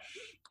that.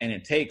 And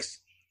it takes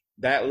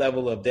that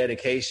level of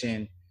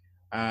dedication.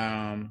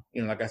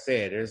 Like I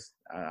said,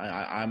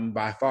 I'm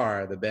by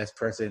far the best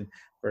person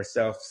for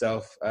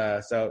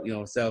self-care.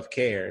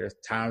 There's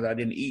times I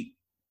didn't eat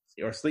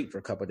or sleep for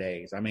a couple of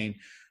days. I mean,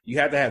 you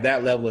have to have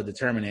that level of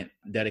determinant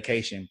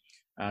dedication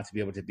to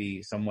be able to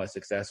be somewhat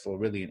successful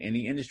really in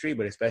any industry,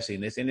 but especially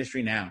in this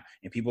industry now.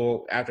 And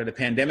people, after the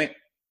pandemic,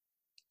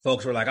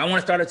 folks were like, I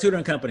want to start a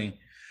tutoring company.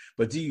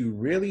 But do you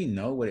really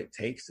know what it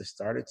takes to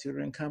start a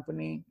tutoring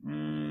company?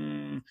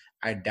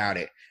 I doubt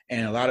it.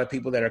 And a lot of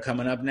people that are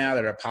coming up now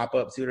that are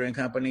pop-up tutoring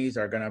companies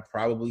are going to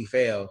probably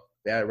fail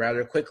that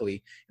rather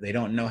quickly. They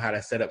don't know how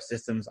to set up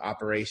systems,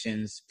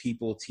 operations,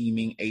 people,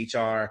 teaming,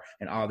 HR,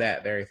 and all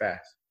that very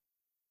fast.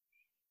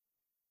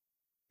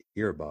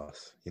 You're a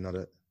boss. You know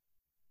that?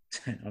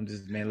 I'm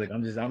just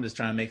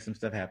trying to make some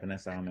stuff happen.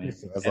 That's all, man.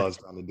 That's all I was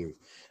trying to do.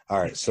 All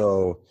right.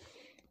 So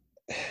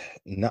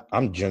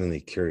I'm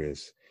genuinely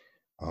curious.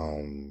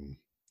 I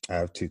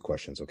have two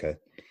questions. Okay.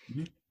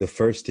 Mm-hmm. The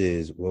first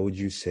is, what would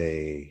you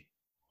say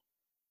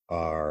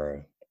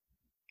are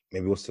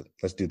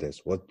let's do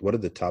this. What are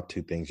the top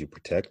two things you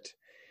protect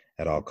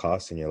at all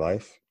costs in your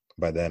life?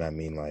 By that, I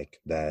mean like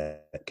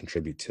that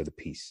contribute to the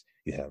peace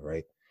you have,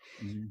 right?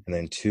 Mm-hmm. And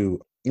then two,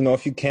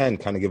 if you can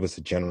kind of give us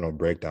a general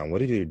breakdown, what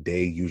does your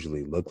day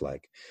usually look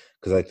like?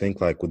 Because I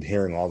think like with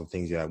hearing all the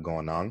things you have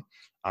going on,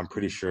 I'm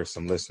pretty sure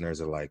some listeners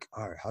are like,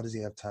 all right, how does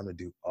he have time to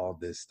do all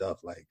this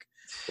stuff? Like,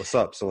 what's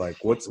up? So like,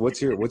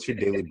 what's your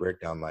daily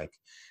breakdown like?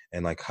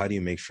 And like, how do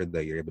you make sure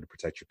that you're able to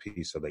protect your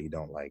peace so that you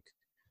don't like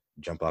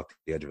jump off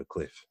the edge of a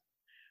cliff?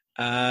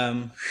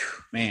 Man,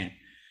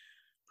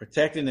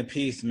 protecting the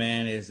peace,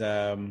 man, is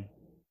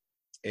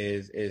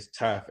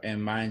tough.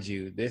 And mind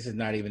you, this is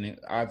not even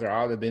after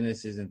all the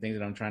businesses and things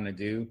that I'm trying to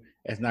do.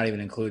 It's not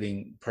even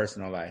including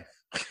personal life.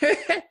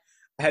 I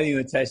haven't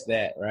even touched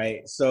that,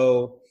 right?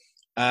 So,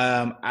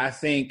 I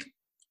think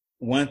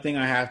one thing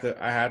I have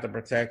to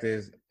protect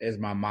is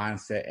my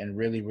mindset and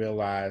really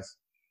realize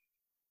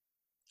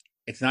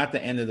it's not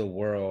the end of the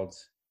world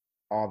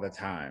all the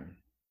time,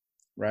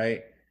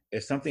 right?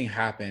 If something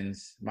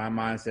happens, my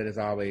mindset is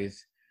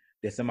always,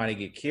 did somebody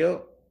get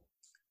killed?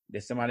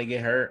 Did somebody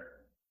get hurt?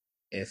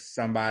 Is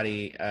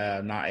somebody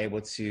not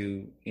able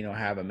to,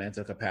 have a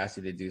mental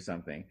capacity to do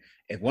something?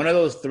 If one of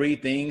those three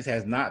things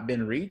has not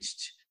been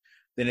reached,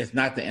 then it's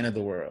not the end of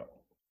the world,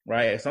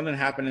 right? If something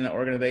happened in the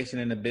organization,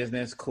 in the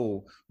business,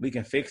 cool. We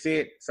can fix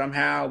it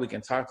somehow. We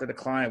can talk to the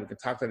client. We can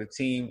talk to the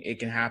team. It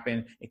can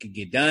happen. It can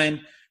get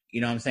done.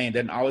 You know what I'm saying? It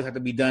doesn't always have to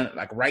be done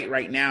like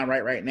right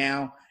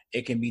now.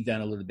 It can be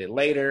done a little bit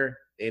later.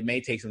 It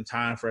may take some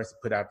time for us to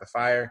put out the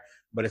fire,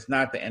 but it's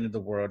not the end of the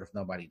world if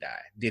nobody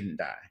didn't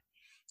die.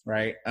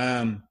 Right.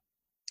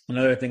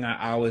 Another thing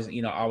I always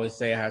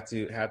say I have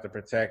to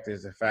protect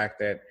is the fact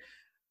that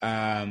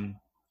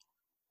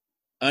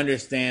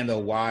understand the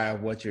why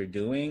of what you're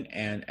doing,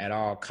 and at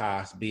all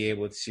costs be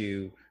able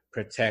to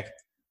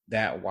protect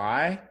that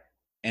why.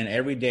 And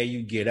every day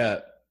you get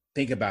up,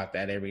 think about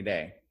that every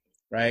day.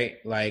 Right.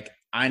 Like,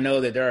 I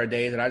know that there are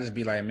days that I just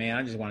be like, man,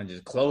 I just want to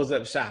just close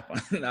up shop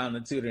on the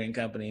tutoring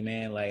company,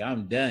 man. Like,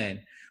 I'm done.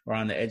 Or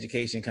on the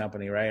education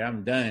company, right?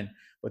 I'm done.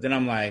 But then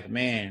I'm like,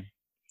 man,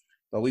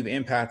 but we've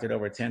impacted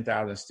over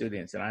 10,000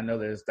 students. And I know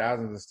there's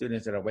thousands of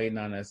students that are waiting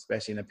on us,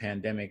 especially in the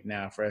pandemic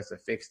now, for us to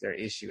fix their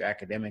issue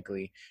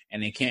academically.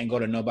 And they can't go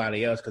to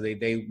nobody else because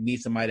they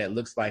need somebody that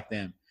looks like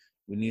them.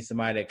 We need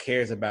somebody that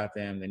cares about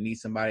them. They need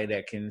somebody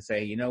that can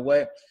say, you know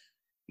what?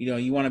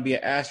 You want to be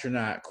an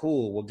astronaut.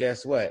 Cool. Well,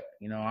 guess what?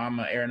 I'm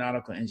an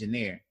aeronautical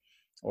engineer.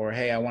 Or,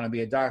 hey, I want to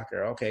be a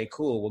doctor. Okay,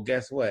 cool. Well,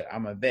 guess what?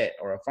 I'm a vet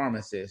or a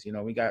pharmacist.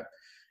 We got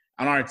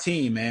on our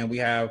team, man, we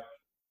have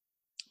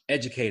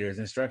educators,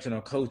 instructional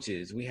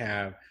coaches. We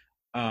have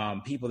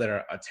people that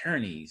are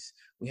attorneys.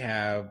 We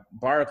have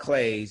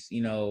Barclays,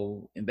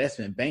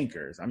 investment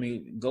bankers. I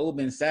mean,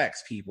 Goldman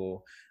Sachs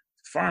people,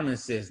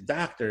 pharmacists,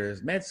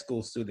 doctors, med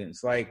school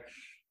students, like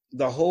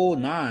the whole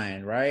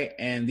nine, right?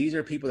 And these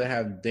are people that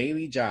have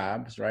daily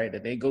jobs, right,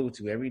 that they go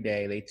to every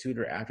day. They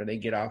tutor after they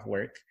get off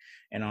work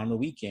and on the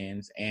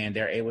weekends, and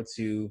they're able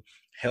to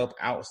help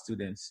out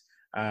students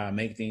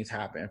make things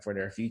happen for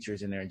their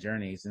futures and their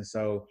journeys. And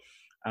so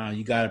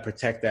you got to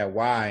protect that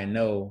why and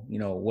know,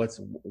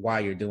 why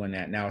you're doing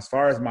that. Now, as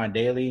far as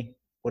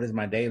what does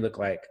my day look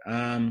like?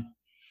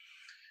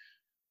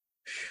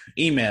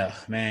 Email,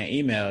 man,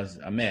 email is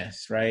a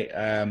mess, right?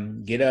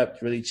 Get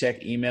up, really check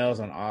emails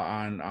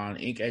on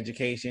Inc.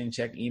 Education,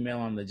 check email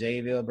on the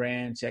Jayville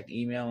brand, check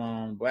email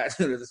on Black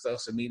Tutors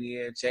social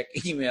media, check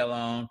email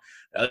on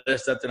other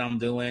stuff that I'm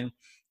doing.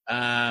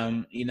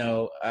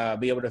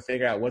 Be able to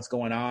figure out what's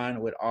going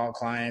on with all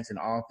clients and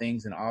all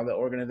things and all the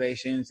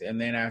organizations. And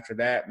then after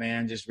that,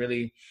 man, just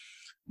really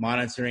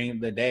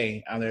monitoring the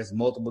day. There's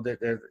multiple,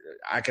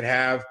 I could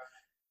have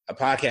a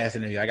podcast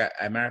interview. As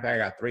a matter of fact, I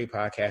got 3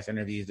 podcast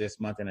interviews this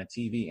month and a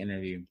TV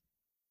interview.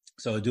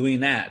 So doing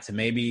that to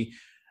maybe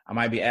I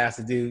might be asked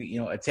to do,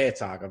 a TED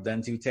Talk. I've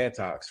done 2 TED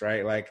Talks,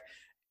 right? Like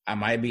I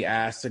might be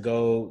asked to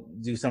go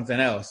do something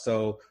else.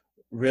 So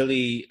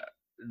really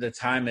the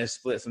time is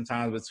split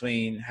sometimes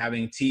between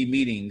having team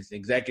meetings,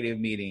 executive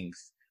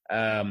meetings,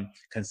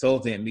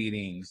 consultant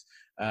meetings,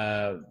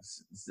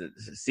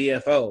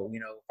 CFO,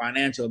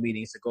 financial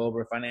meetings to go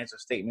over financial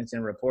statements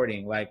and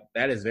reporting. Like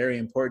that is very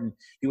important.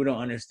 People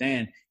don't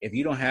understand if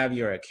you don't have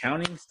your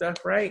accounting stuff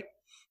right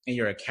and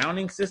your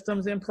accounting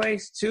systems in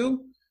place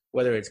too,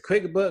 whether it's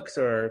QuickBooks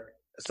or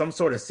some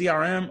sort of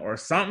CRM or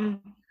something,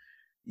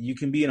 you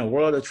can be in a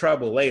world of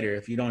trouble later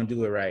if you don't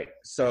do it right.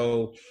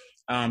 So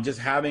just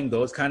having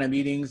those kind of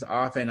meetings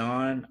off and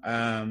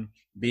on,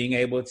 being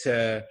able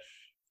to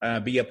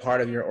be a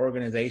part of your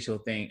organizational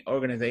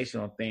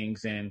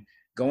things and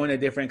going to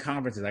different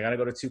conferences. I got to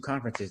go to 2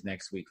 conferences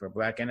next week for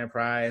Black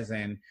Enterprise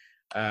and,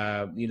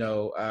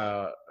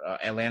 Atlanta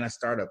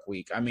Startup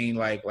Week. I mean,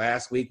 like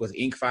last week was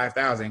Inc.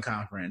 5000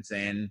 conference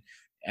and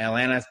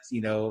Atlanta,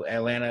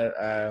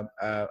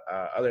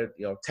 other,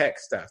 tech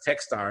stuff,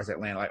 Techstars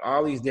Atlanta, like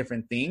all these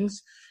different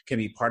things can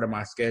be part of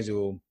my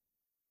schedule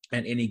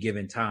at any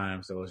given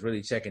time. So it's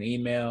really checking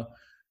email,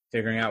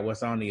 figuring out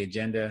what's on the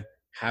agenda,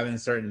 having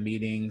certain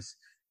meetings,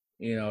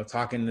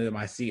 talking to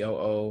my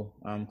COO,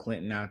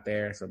 Clinton out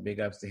there. So big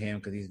ups to him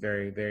because he's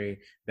very, very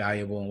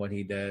valuable in what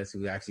he does,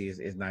 who actually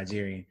is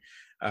Nigerian.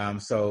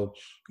 So,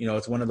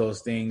 it's one of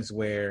those things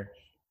where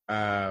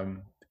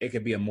it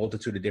could be a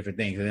multitude of different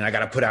things. And then I got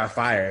to put out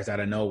fires out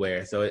of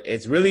nowhere. So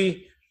it's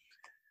really,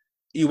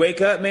 you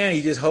wake up, man,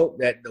 you just hope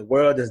that the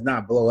world does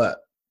not blow up.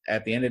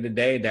 At the end of the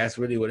day, that's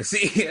really what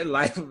a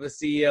life of a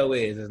CEO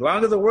is. As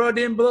long as the world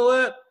didn't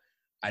blow up,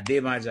 I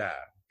did my job,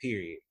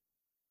 period.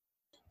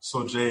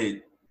 So,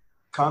 Jade,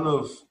 kind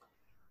of,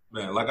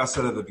 man, like I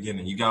said at the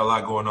beginning, you got a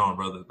lot going on,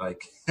 brother.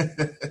 Like,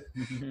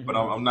 but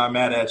I'm not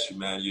mad at you,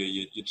 man.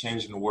 You're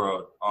changing the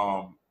world.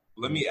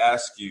 Let me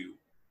ask you,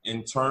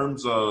 in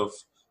terms of,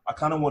 I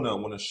kind of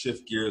want to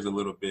shift gears a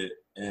little bit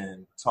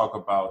and talk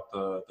about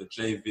the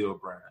JVille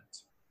brand.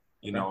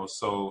 You know,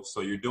 so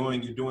you're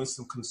doing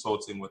some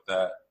consulting with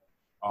that.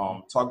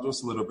 Talk to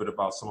us a little bit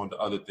about some of the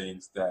other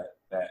things that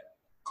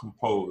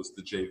compose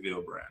the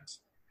JVille brand.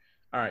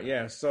 All right,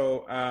 yeah.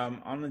 So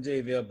on the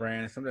JVille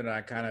brand, something that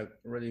I kind of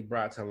really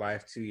brought to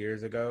life 2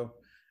 years ago.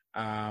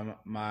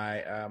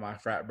 My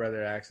frat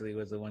brother actually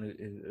was the one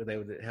who they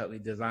would help me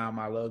design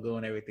my logo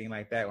and everything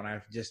like that when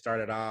I just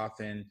started off,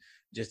 and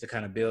just to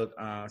kind of build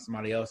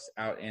somebody else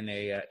out in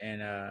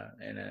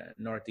a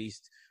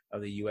northeast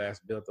of the U.S.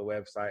 built the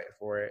website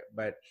for it.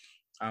 But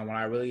when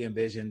I really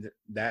envisioned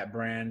that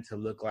brand to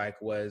look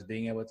like was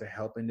being able to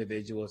help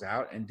individuals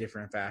out in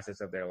different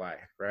facets of their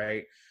life,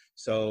 right?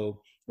 So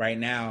right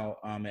now,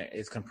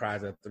 it's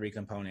comprised of 3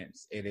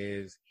 components. It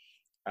is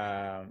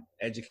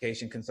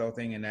education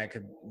consulting, and that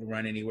could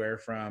run anywhere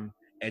from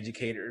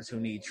educators who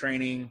need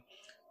training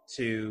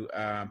to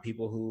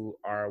people who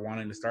are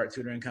wanting to start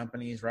tutoring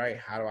companies, right?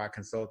 How do I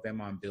consult them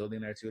on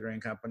building their tutoring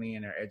company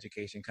and their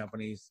education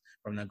companies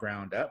from the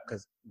ground up?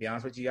 Because to be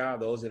honest with you, y'all,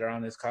 those that are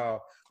on this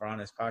call or on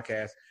this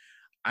podcast,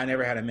 I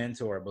never had a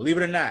mentor. Believe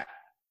it or not,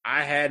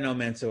 I had no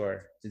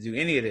mentor to do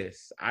any of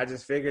this. I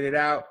just figured it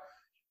out,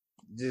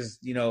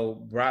 just,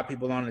 brought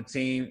people on the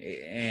team,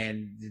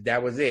 and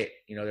that was it.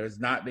 There's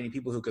not many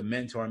people who could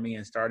mentor me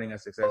in starting a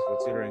successful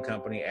tutoring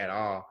company at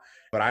all.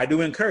 But I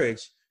do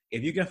encourage,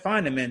 if you can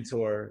find a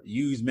mentor,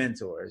 use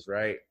mentors,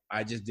 right?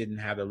 I just didn't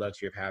have the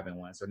luxury of having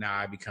one. So now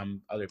I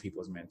become other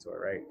people's mentor,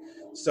 right?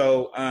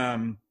 So,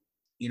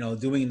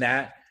 doing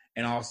that,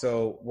 and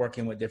also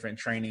working with different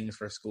trainings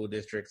for school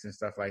districts and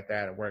stuff like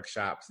that, and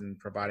workshops and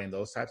providing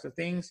those types of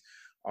things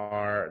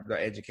are the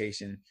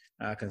education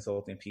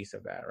consulting piece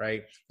of that,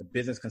 right? The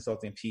business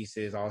consulting piece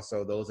is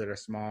also those that are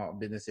small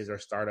businesses or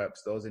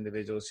startups, those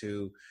individuals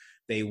who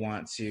they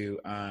want to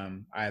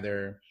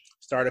either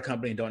start a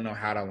company and don't know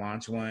how to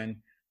launch one,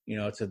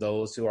 to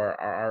those who are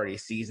already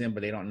seasoned,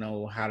 but they don't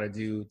know how to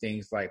do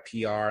things like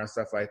PR and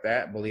stuff like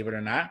that. Believe it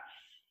or not,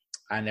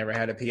 I never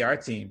had a PR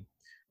team.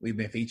 We've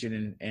been featured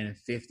in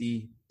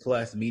 50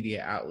 plus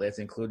media outlets,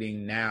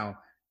 including now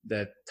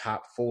the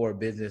top 4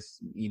 business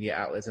media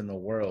outlets in the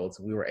world.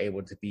 So we were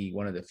able to be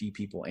one of the few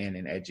people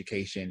in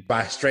education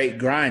by straight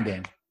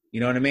grinding. You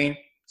know what I mean?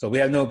 So we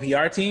have no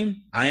PR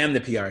team. I am the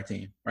PR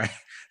team, right?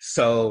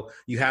 So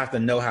you have to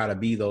know how to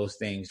be those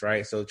things,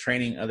 right? So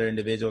training other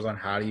individuals on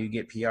how do you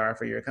get PR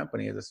for your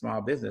company as a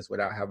small business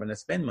without having to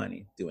spend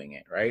money doing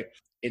it, right?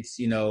 It's,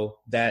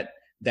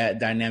 that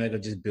dynamic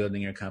of just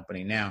building your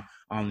company. Now,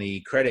 on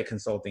the credit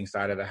consulting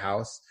side of the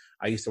house,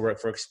 I used to work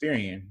for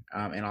Experian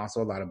and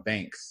also a lot of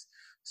banks.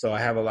 So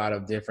I have a lot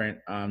of different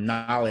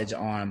knowledge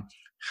on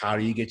how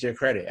do you get your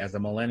credit as a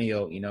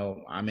millennial.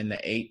 I'm in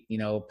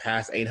the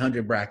past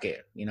 800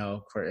 bracket,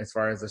 for as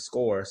far as the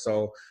score.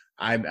 So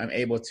I'm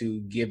able to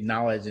give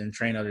knowledge and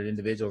train other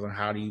individuals on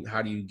how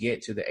do you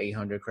get to the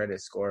 800 credit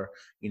score,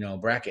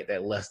 bracket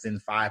that less than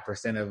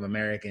 5% of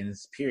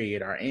Americans,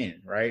 period, are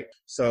in, right?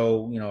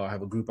 So, I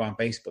have a group on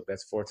Facebook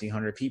that's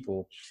 1,400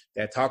 people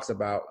that talks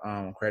about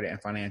credit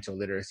and financial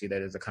literacy.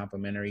 That is a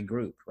complimentary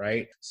group,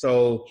 right?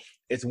 So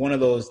it's one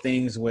of those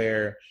things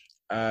where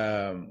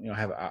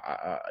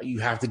you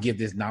have to give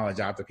this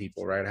knowledge out to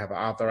people, right? I have an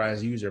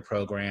authorized user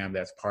program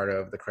that's part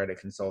of the credit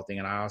consulting,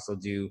 and I also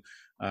do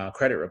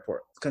credit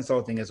report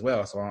consulting as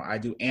well. So I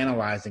do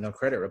analyzing of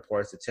credit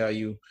reports to tell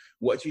you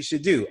what you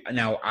should do.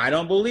 Now, I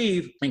don't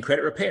believe in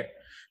credit repair.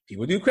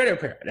 People do credit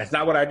repair. That's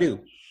not what I do,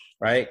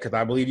 right? Because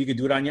I believe you can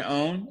do it on your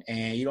own,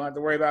 and you don't have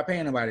to worry about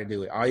paying nobody to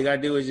do it. All you got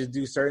to do is just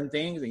do certain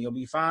things, and you'll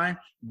be fine.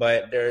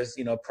 But there's,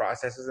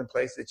 processes in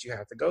place that you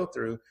have to go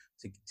through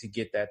to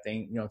get that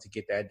thing, to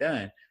get that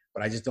done.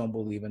 But I just don't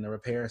believe in the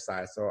repair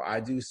side. So I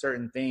do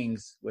certain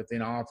things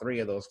within all 3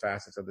 of those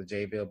facets of the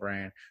JVille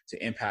brand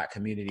to impact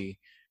community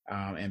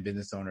and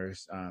business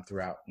owners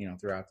throughout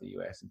the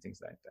U.S. and things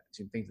like that,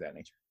 things of that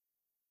nature.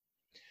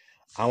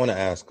 I want to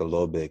ask a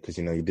little bit because,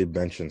 you did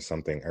mention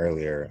something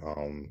earlier,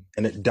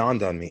 and it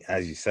dawned on me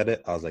as you said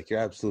it. I was like, you're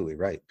absolutely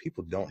right.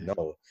 People don't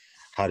know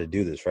how to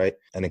do this, right?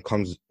 And it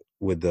comes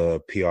with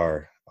the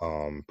PR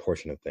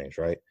portion of things,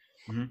 right?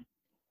 Mm-hmm.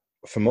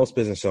 For most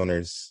business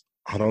owners,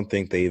 I don't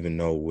think they even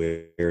know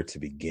where to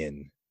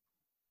begin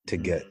to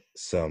get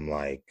some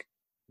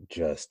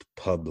just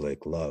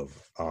public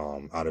love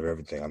out of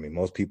everything. I mean,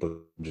 most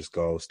people just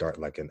go start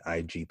like an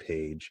IG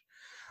page,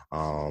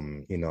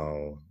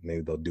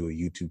 maybe they'll do a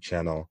YouTube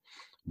channel,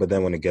 but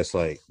then when it gets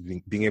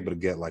being able to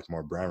get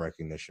more brand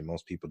recognition,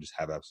 most people just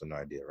have absolutely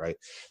no idea, right?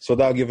 So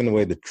without giving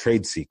away the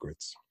trade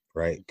secrets,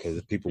 right? Because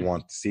if people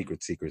want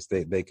secrets,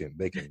 they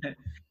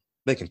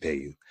can pay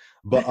you.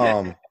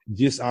 But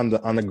just on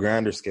the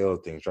grander scale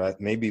of things, right?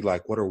 Maybe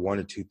like what are one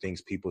or two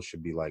things people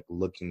should be like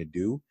looking to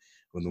do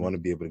when they want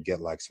to be able to get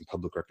like some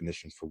public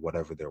recognition for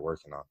whatever they're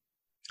working on?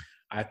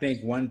 I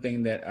think one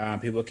thing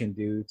that people can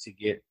do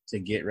to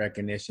get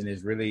recognition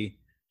is really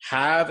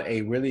have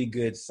a really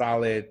good,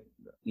 solid,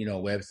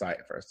 website,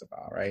 first of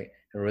all, right?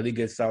 A really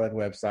good, solid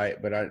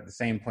website, but at the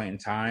same point in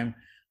time,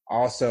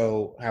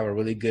 also have a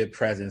really good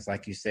presence,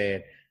 like you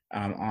said,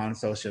 on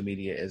social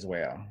media as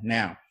well.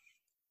 Now,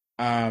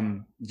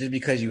 just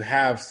because you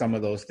have some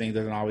of those things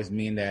doesn't always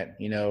mean that,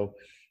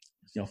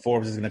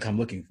 Forbes is going to come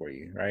looking for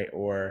you, right?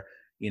 Or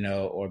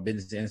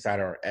Business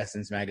Insider or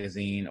Essence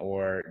Magazine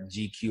or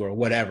GQ or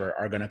whatever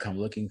are going to come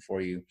looking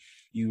for you.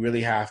 You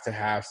really have to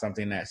have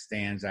something that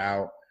stands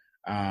out,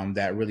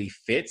 that really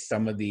fits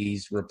some of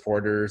these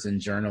reporters and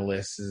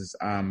journalists'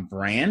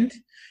 brand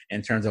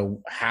in terms of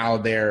how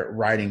they're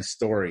writing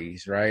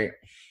stories, right?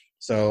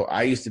 So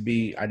I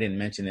didn't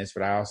mention this,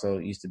 but I also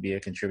used to be a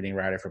contributing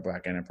writer for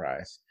Black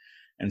Enterprise.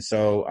 And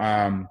so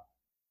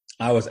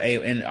I was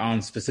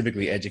on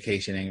specifically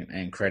education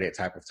and credit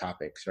type of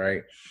topics,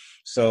 right?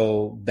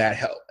 So that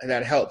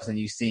helps, and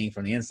you seeing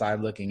from the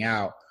inside looking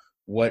out,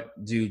 what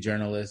do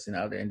journalists and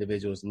other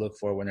individuals look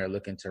for when they're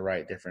looking to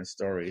write different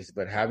stories?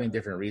 But having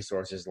different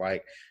resources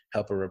like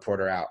Help a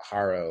Reporter Out,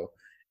 Haro,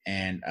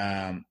 and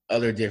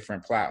other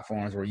different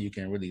platforms where you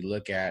can really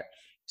look at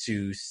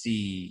to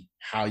see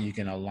how you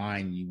can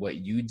align what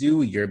you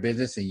do, your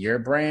business and your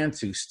brand,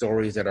 to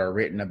stories that are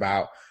written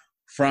about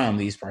from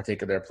these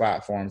particular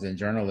platforms and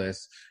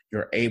journalists,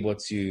 you're able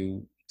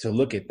to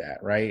look at that,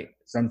 right?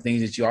 Some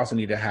things that you also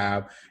need to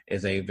have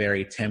is a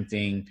very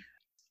tempting,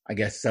 I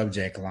guess,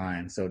 subject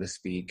line, so to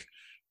speak,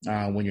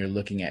 when you're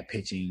looking at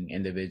pitching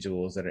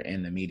individuals that are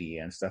in the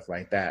media and stuff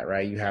like that,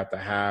 right? You have to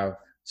have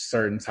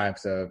certain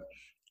types of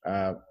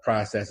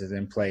processes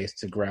in place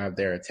to grab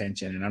their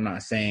attention. And I'm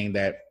not saying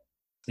that,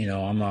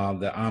 I'm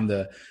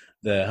the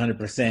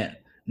 100%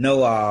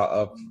 know-all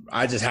of.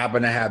 I just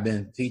happen to have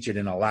been featured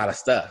in a lot of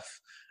stuff.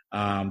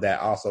 That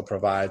also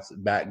provides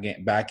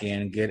back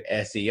end good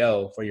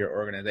SEO for your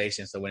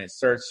organization. So when it's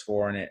searched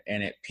for and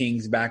it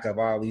pings back of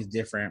all these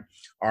different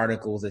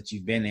articles that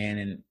you've been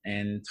in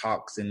and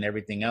talks and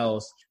everything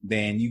else,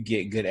 then you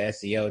get good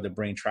SEO to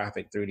bring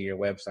traffic through to your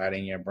website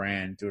and your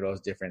brand through those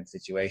different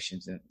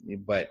situations.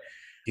 But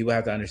people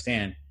have to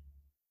understand,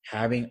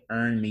 having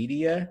earned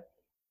media,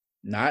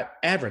 not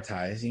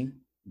advertising,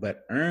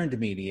 but earned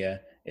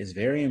media, is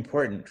very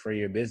important for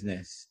your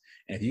business.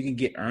 And if you can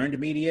get earned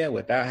media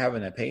without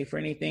having to pay for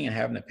anything and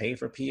having to pay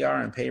for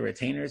PR and pay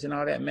retainers and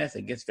all that mess,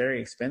 it gets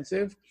very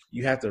expensive.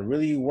 You have to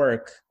really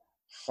work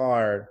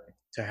hard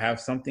to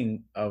have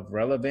something of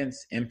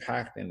relevance,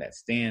 impact, and that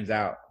stands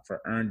out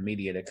for earned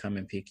media to come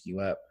and pick you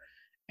up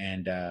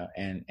and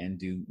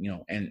do,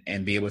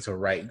 and be able to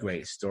write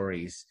great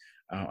stories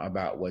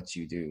about what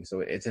you do.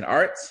 So it's an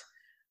art.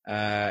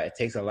 It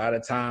takes a lot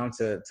of time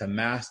to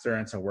master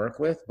and to work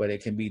with, but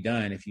it can be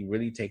done if you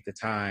really take the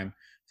time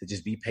to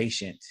just be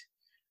patient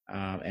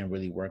and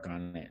really work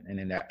on it. And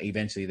then that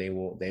eventually they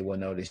will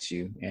notice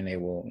you, and they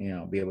will,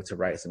 be able to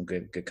write some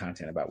good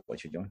content about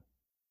what you're doing.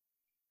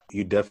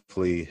 You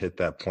definitely hit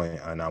that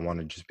point, and I want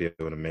to just be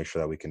able to make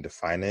sure that we can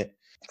define it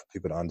for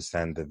people to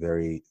understand the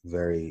very,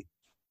 very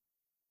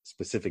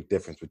specific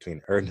difference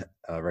between earned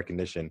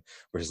recognition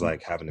versus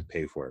like having to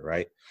pay for it,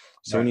 right?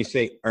 So when you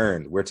say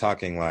earned, we're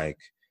talking like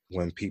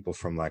when people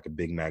from like a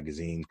big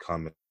magazine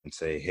come and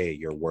say, hey,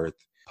 you're worth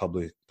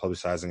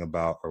publicizing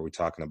about, or we're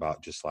talking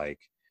about just like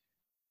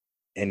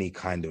any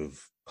kind of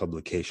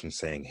publication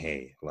saying,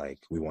 hey, like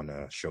we want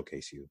to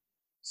showcase you?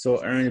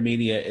 So earned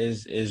media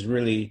is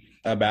really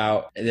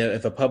about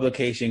if a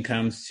publication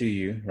comes to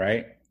you,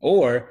 right?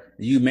 Or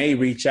you may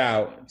reach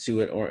out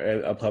to it or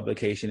a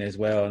publication as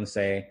well and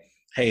say,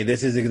 hey,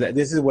 this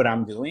is what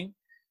I'm doing.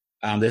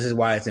 This is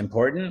why it's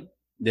important.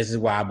 This is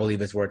why I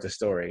believe it's worth a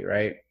story,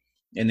 right?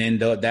 And then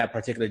that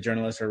particular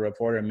journalist or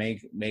reporter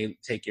may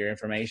take your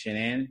information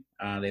in.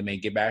 They may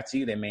get back to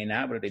you. They may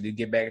not, but if they do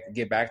get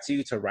back to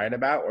you to write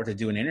about or to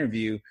do an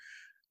interview,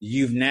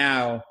 you've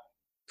now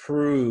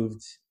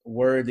proved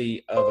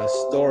worthy of a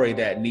story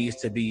that needs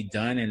to be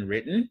done and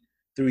written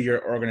through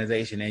your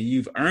organization. And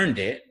you've earned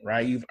it,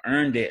 right? You've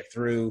earned it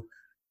through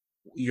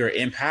your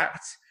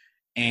impact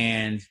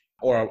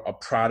or a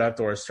product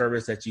or a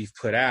service that you've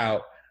put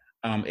out.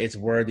 It's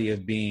worthy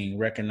of being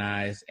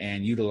recognized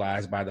and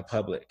utilized by the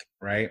public,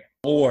 right?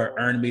 Or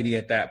earned media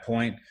at that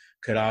point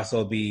could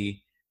also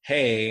be,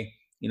 hey,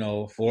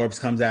 Forbes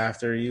comes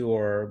after you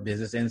or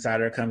Business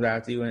Insider comes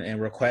after you and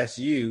requests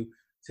you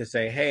to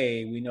say,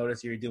 hey, we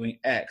notice you're doing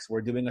X.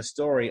 We're doing a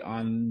story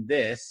on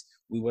this.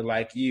 We would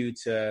like you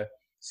to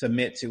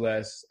submit to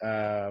us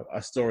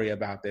a story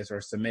about this,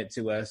 or submit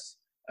to us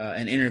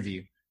an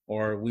interview,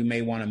 or we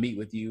may want to meet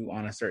with you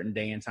on a certain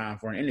day and time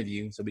for an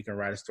interview so we can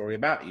write a story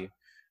about you.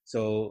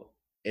 So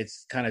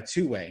it's kind of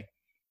two-way.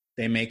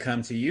 They may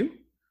come to you.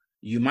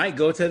 You might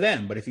go to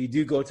them, but if you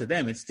do go to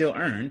them, it's still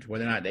earned.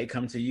 Whether or not they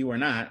come to you or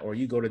not, or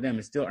you go to them,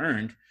 it's still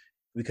earned.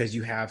 because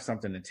you have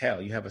something to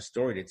tell. You have a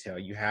story to tell.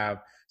 You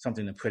have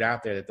something to put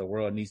out there that the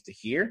world needs to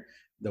hear,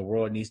 the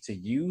world needs to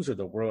use, or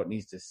the world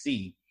needs to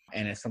see.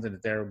 And it's something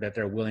that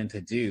they're willing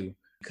to do,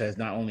 because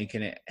not only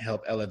can it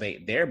help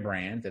elevate their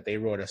brand, that they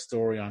wrote a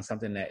story on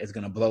something that is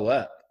going to blow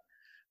up,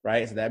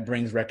 right? So that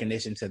brings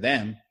recognition to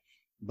them,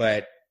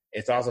 but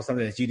it's also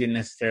something that you didn't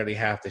necessarily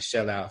have to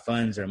shell out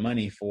funds or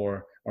money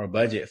for or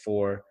budget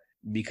for,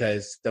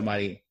 because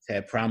somebody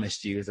had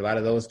promised you. There's a lot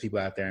of those people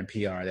out there in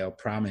PR. They'll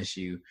promise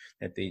you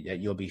that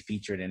you'll be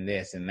featured in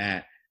this and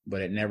that,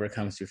 but it never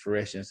comes to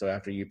fruition. So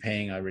after you're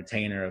paying a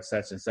retainer of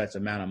such and such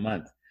amount a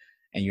month,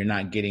 and you're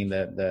not getting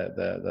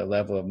the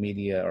level of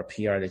media or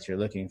PR that you're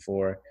looking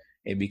for,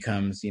 it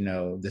becomes,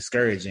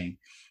 discouraging.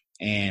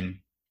 And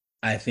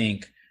I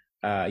think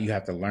you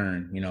have to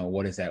learn,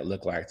 what does that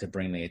look like to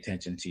bring the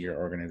attention to your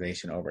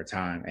organization over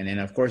time. And then,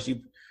 of course,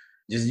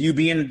 you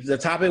being the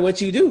top at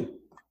what you do,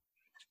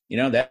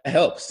 that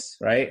helps,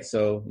 right?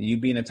 So you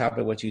being the top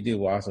at what you do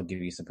will also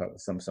give you some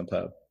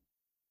pub.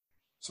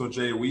 So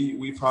Jay,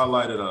 we've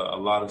highlighted a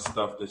lot of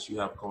stuff that you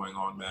have going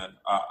on, man.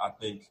 I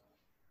think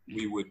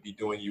we would be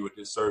doing you a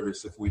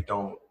disservice if we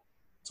don't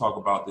talk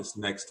about this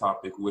next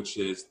topic, which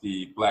is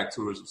the Black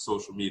Tutors of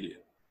Social Media.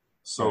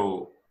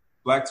 So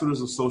Black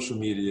Tutors of Social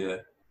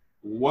Media,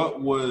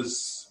 what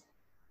was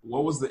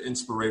the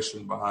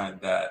inspiration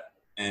behind that?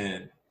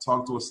 And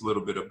talk to us a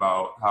little bit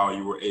about how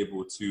you were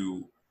able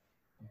to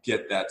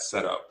get that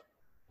set up.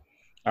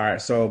 All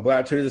right. So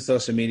Black Tutors of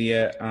Social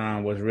Media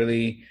was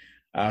really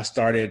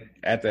started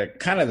at the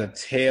kind of the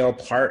tail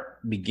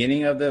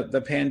beginning of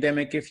the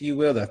pandemic, if you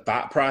will. The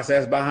thought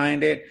process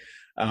behind it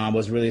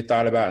was really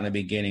thought about in the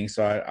beginning.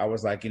 So I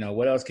was like,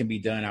 what else can be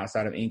done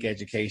outside of ink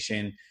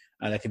education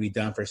that can be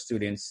done for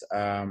students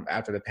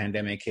after the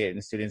pandemic hit,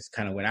 and students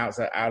kind of went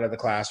out of the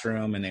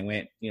classroom, and they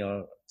went,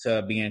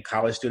 to being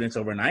college students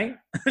overnight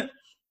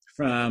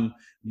from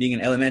being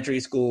in elementary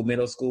school,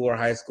 middle school, or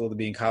high school to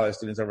being college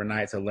students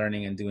overnight, to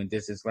learning and doing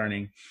distance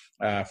learning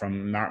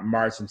from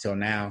March until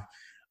now.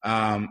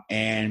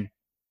 And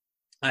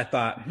I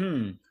thought,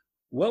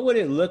 what would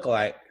it look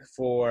like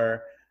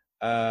for,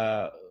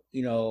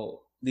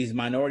 these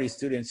minority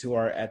students who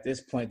are at this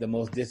point the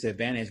most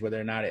disadvantaged, whether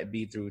or not it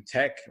be through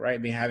tech,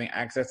 right? Having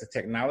access to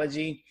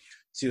technology,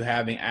 to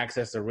having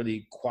access to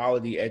really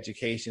quality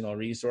educational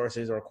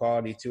resources or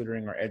quality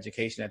tutoring or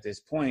education at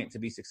this point to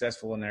be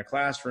successful in their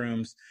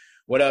classrooms.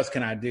 What else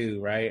can I do,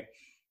 right?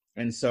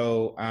 And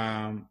so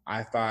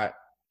I thought,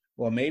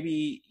 well,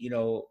 maybe,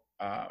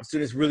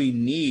 students really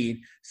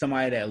need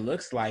somebody that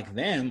looks like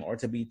them, or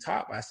to be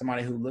taught by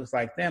somebody who looks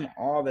like them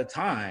all the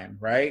time,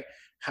 right?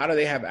 How do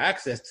they have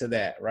access to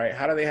that, right?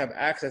 How do they have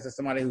access to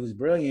somebody who's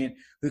brilliant,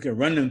 who can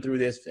run them through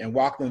this and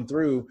walk them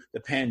through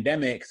the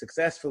pandemic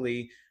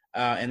successfully,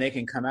 and they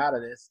can come out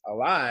of this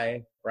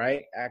alive,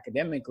 right,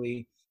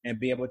 academically,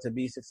 and be able to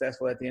be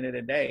successful at the end of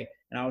the day?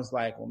 And I was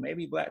like, well,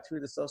 maybe Black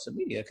Tutors of Social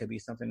Media could be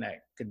something that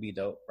could be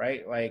dope,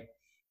 right? Like,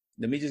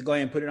 let me just go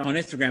ahead and put it on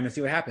Instagram and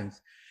see what happens.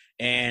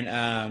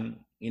 And,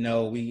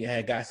 we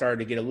had started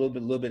to get a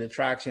little bit of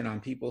traction on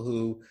people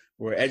who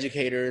were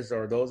educators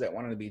or those that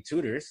wanted to be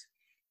tutors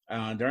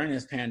during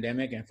this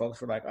pandemic. And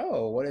folks were like,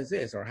 oh, what is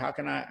this? Or how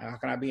can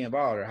I be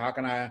involved? Or how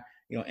can I,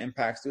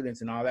 impact students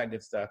and all that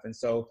good stuff? And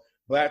so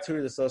Black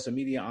Tutors of Social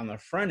Media on the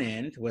front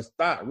end was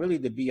thought really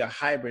to be a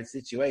hybrid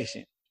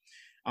situation.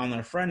 On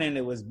the front end,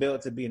 it was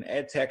built to be an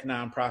ed tech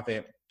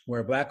nonprofit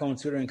where Black-owned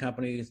tutoring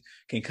companies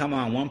can come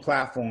on one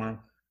platform,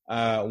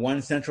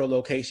 one central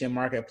location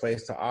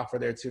marketplace, to offer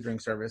their tutoring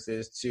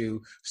services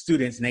to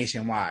students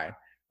nationwide,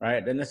 right?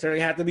 Doesn't necessarily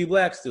have to be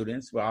Black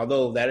students, but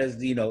although that is,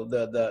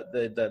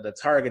 the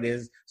target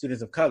is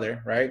students of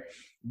color, right?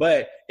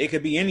 But it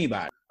could be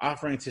anybody,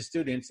 offering to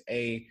students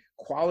a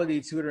quality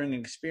tutoring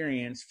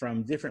experience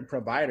from different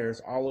providers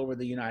all over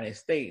the United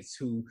States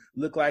who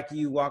look like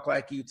you, walk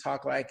like you,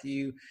 talk like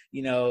you,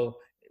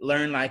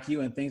 learn like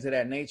you, and things of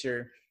that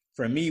nature.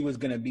 For me, was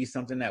going to be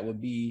something that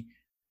would be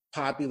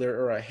popular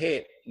or a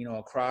hit,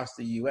 across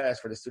the US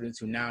for the students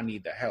who now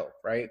need the help,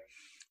 right?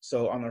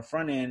 So on the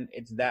front end,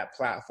 it's that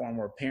platform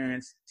where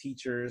parents,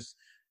 teachers,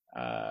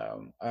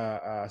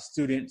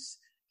 students,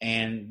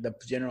 and the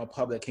general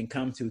public can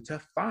come to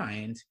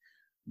find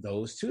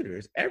those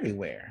tutors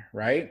everywhere,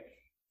 right?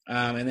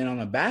 And then on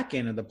the back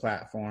end of the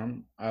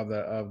platform of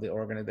the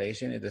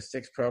organization is a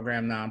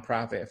 6-program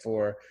nonprofit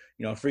for,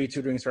 free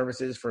tutoring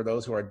services for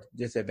those who are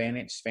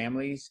disadvantaged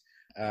families,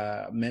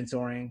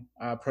 mentoring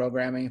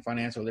programming,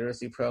 financial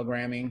literacy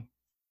programming,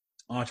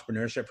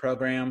 entrepreneurship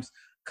programs,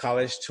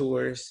 college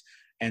tours,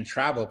 and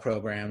travel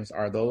programs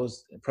are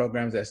those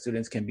programs that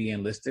students can be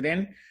enlisted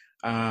in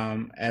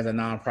as a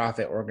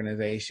nonprofit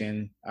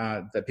organization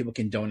that people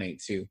can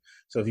donate to.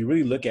 So if you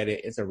really look at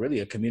it, it's really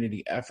a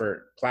community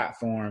effort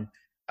platform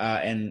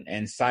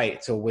and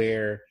site to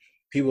where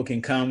people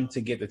can come to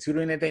get the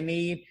tutoring that they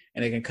need,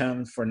 and they can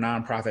come for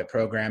nonprofit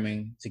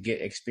programming to get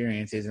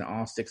experiences in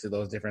all 6 of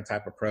those different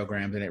type of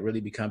programs. And it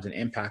really becomes an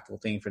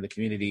impactful thing for the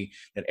community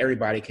that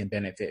everybody can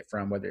benefit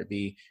from, whether it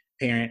be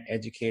parent,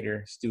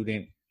 educator,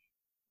 student,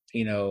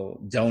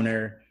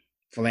 donor,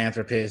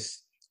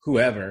 philanthropist,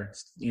 whoever,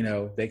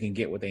 they can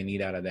get what they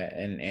need out of that.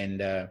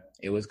 And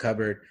it was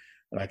covered,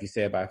 like you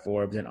said, by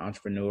Forbes and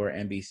Entrepreneur,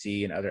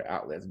 NBC, and other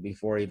outlets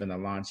before even the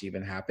launch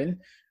even happened.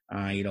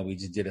 We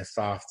just did a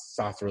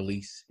soft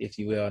release, if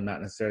you will,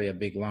 not necessarily a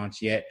big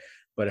launch yet,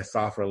 but a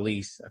soft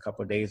release a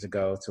couple of days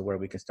ago to where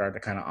we can start to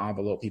kind of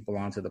envelope people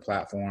onto the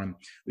platform.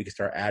 We can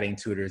start adding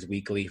tutors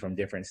weekly from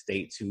different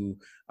states who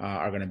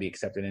are going to be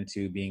accepted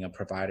into being a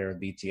provider of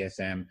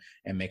BTSM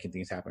and making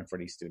things happen for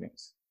these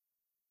students.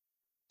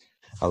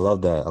 I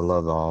love that. I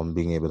love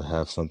being able to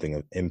have something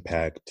of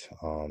impact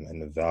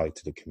and the value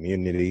to the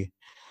community.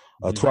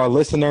 To our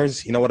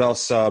listeners, you know what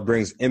else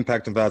brings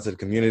impact and value to the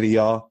community,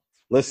 y'all?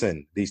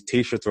 Listen, these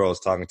t-shirts I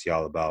was talking to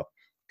y'all about,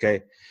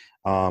 okay?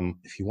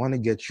 If you want to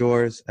get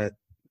yours,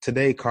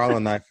 today, Carl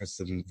and I, for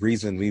some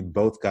reason, we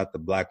both got the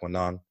black one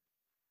on.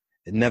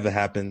 It never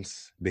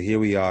happens, but here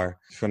we are.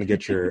 If you want to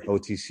get your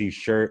OTC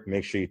shirt,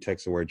 make sure you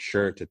text the word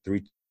shirt to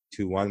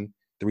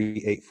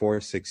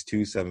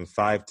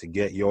 321-384-6275 to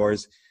get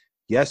yours.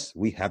 Yes,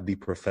 we have the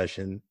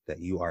profession that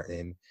you are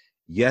in.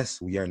 Yes,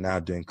 we are now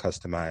doing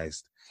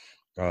customized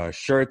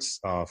shirts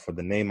for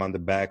the name on the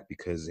back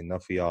because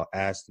enough of y'all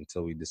asked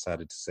until we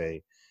decided to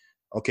say,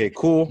 okay,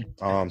 cool.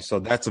 So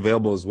that's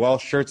available as well.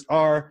 Shirts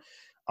are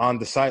on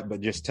the site,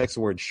 but just text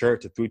the word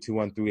shirt to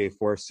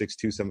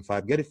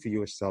 321-384-6275. Get it for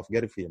yourself.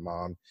 Get it for your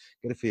mom.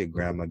 Get it for your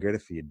grandma. Get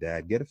it for your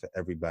dad. Get it for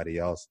everybody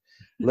else.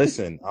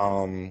 Listen,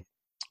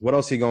 what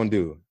else are you going to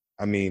do?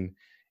 I mean,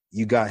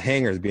 you got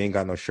hangers, but you ain't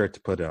got no shirt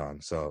to put it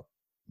on. So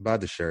buy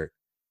the shirt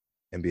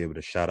and be able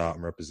to shout out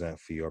and represent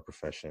for your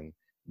profession.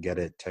 Get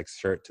it. Text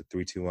shirt to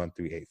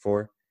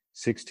 321-384-6275.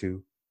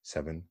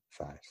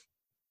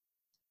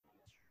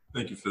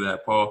 Thank you for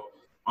that, Paul.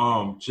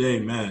 Jay,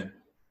 man,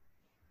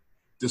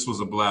 this was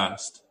a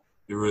blast.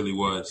 It really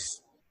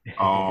was.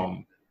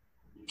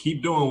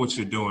 Keep doing what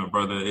you're doing,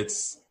 brother.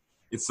 It's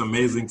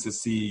amazing to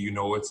see,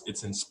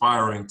 it's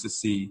inspiring to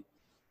see.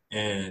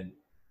 And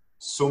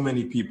so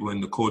many people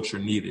in the culture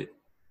need it.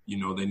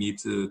 They need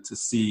to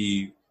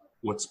see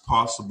what's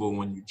possible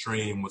when you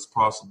dream, what's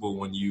possible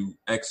when you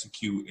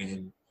execute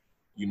and,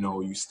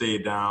 you stay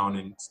down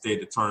and stay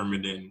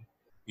determined and,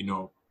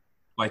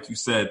 like you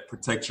said,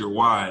 protect your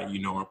why,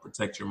 and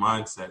protect your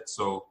mindset.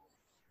 So,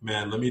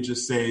 man, let me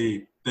just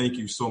say thank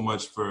you so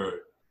much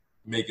for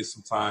making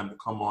some time to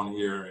come on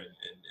here and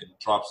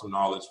drop some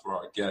knowledge for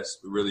our guests.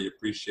 We really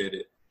appreciate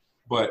it.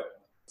 But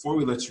before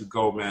we let you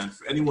go, man,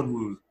 for anyone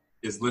who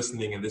is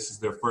listening and this is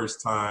their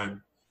first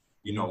time,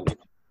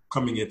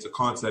 coming into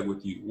contact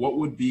with you, what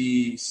would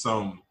be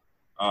some,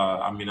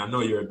 I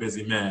know you're a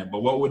busy man,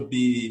 but what would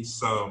be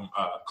some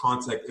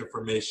contact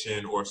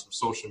information or some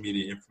social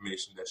media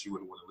information that you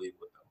would want to leave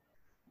with them?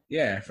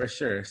 Yeah, for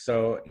sure.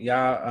 So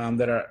y'all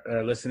that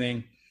are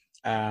listening,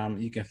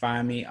 you can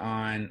find me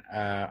on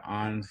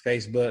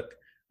Facebook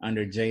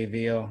under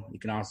JVille. You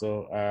can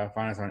also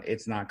find us on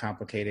It's Not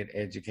Complicated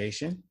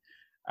Education.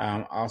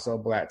 Also,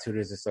 Black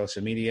Tutors of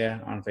social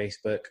media on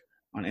Facebook.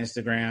 On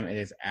Instagram, it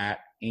is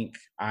at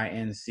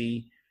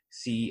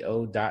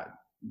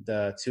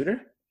IncCEO.TheTutor.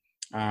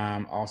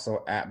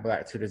 Also at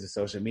Black Tutors of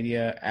social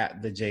media,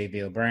 at the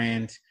JVille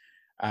brand.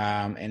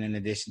 And in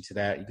addition to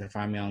that, you can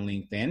find me on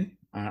LinkedIn.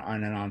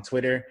 And then on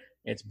Twitter,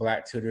 it's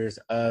Black Tutors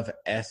of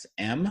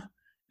SM,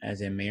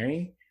 as in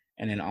Mary.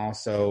 And then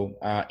also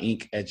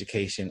Inc.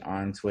 Education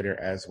on Twitter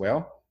as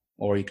well.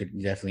 Or you could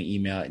definitely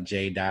email at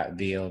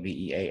j.veal,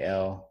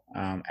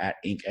 at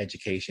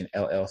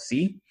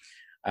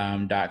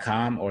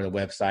inceducationllc.com, or the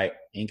website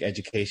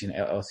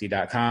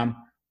inceducationllc.com,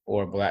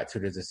 or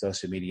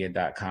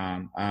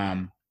blacktutorsofsocialmedia.com.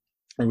 I'm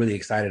really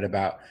excited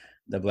about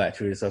the Black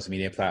Tutors social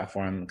media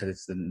platform because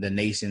it's the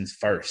nation's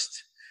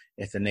first.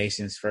 It's the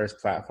nation's first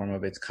platform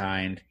of its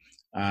kind.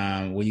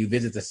 When you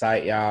visit the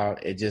site, y'all,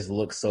 it just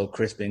looks so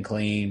crisp and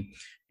clean.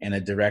 And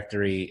the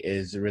directory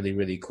is really,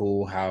 really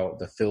cool. How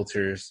the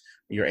filters,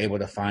 you're able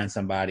to find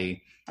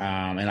somebody.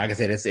 And like I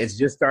said, it's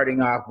just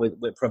starting off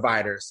with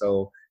providers.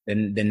 So the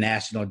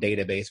national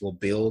database will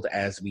build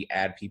as we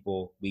add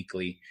people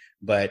weekly.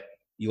 But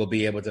you will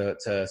be able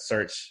to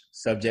search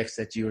subjects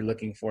that you are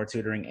looking for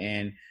tutoring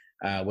in,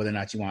 whether or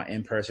not you want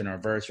in-person or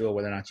virtual,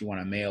 whether or not you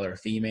want a male or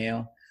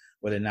female,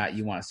 whether or not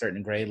you want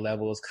certain grade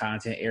levels,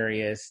 content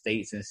areas,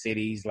 states and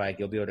cities. Like,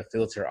 you'll be able to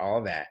filter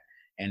all that,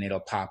 and it'll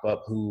pop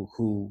up who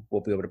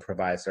will be able to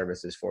provide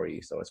services for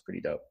you. So it's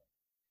pretty dope.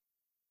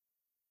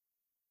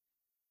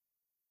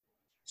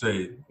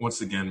 Jay,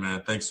 once again,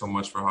 man, thanks so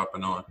much for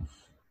hopping on.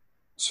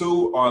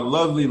 To our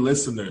lovely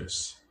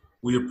listeners,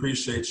 we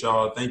appreciate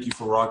y'all. Thank you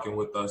for rocking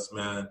with us,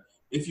 man.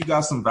 If you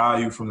got some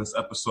value from this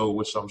episode,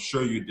 which I'm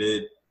sure you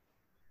did,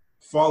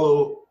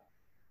 follow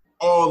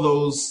all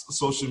those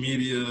social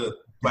media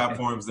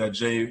platforms that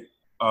Jay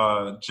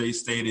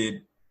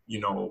stated.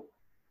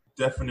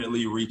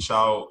 Definitely reach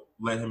out.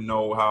 Let him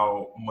know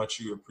how much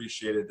you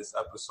appreciated this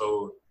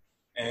episode.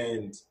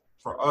 And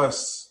for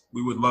us,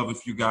 we would love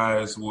if you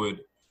guys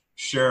would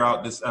share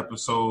out this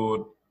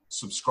episode,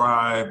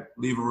 subscribe,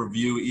 leave a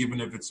review,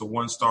 even if it's a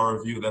 1-star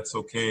review, that's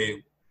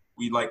okay.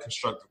 We like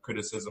constructive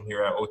criticism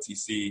here at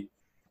OTC.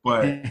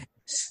 But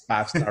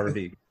 5-star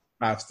review.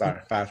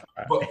 5-star.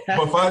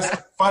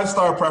 But five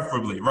star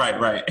preferably.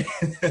 Right.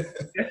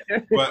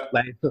 But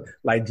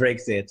like Drake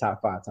said,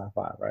 top five,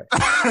 right?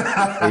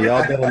 Hey,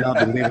 y'all better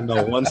not be leaving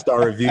no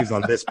 1-star reviews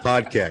on this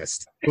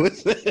podcast.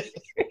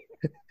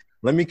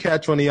 Let me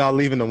catch one of y'all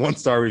leaving a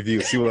 1-star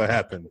review. See what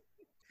happened.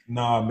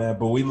 Nah, man.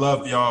 But we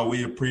love y'all.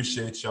 We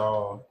appreciate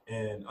y'all.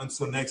 And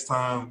until next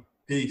time,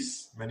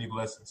 peace. Many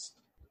blessings.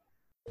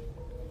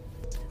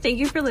 Thank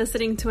you for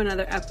listening to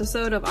another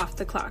episode of Off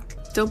the Clock.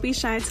 Don't be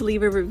shy to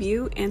leave a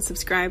review and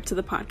subscribe to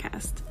the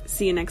podcast.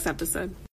 See you next episode.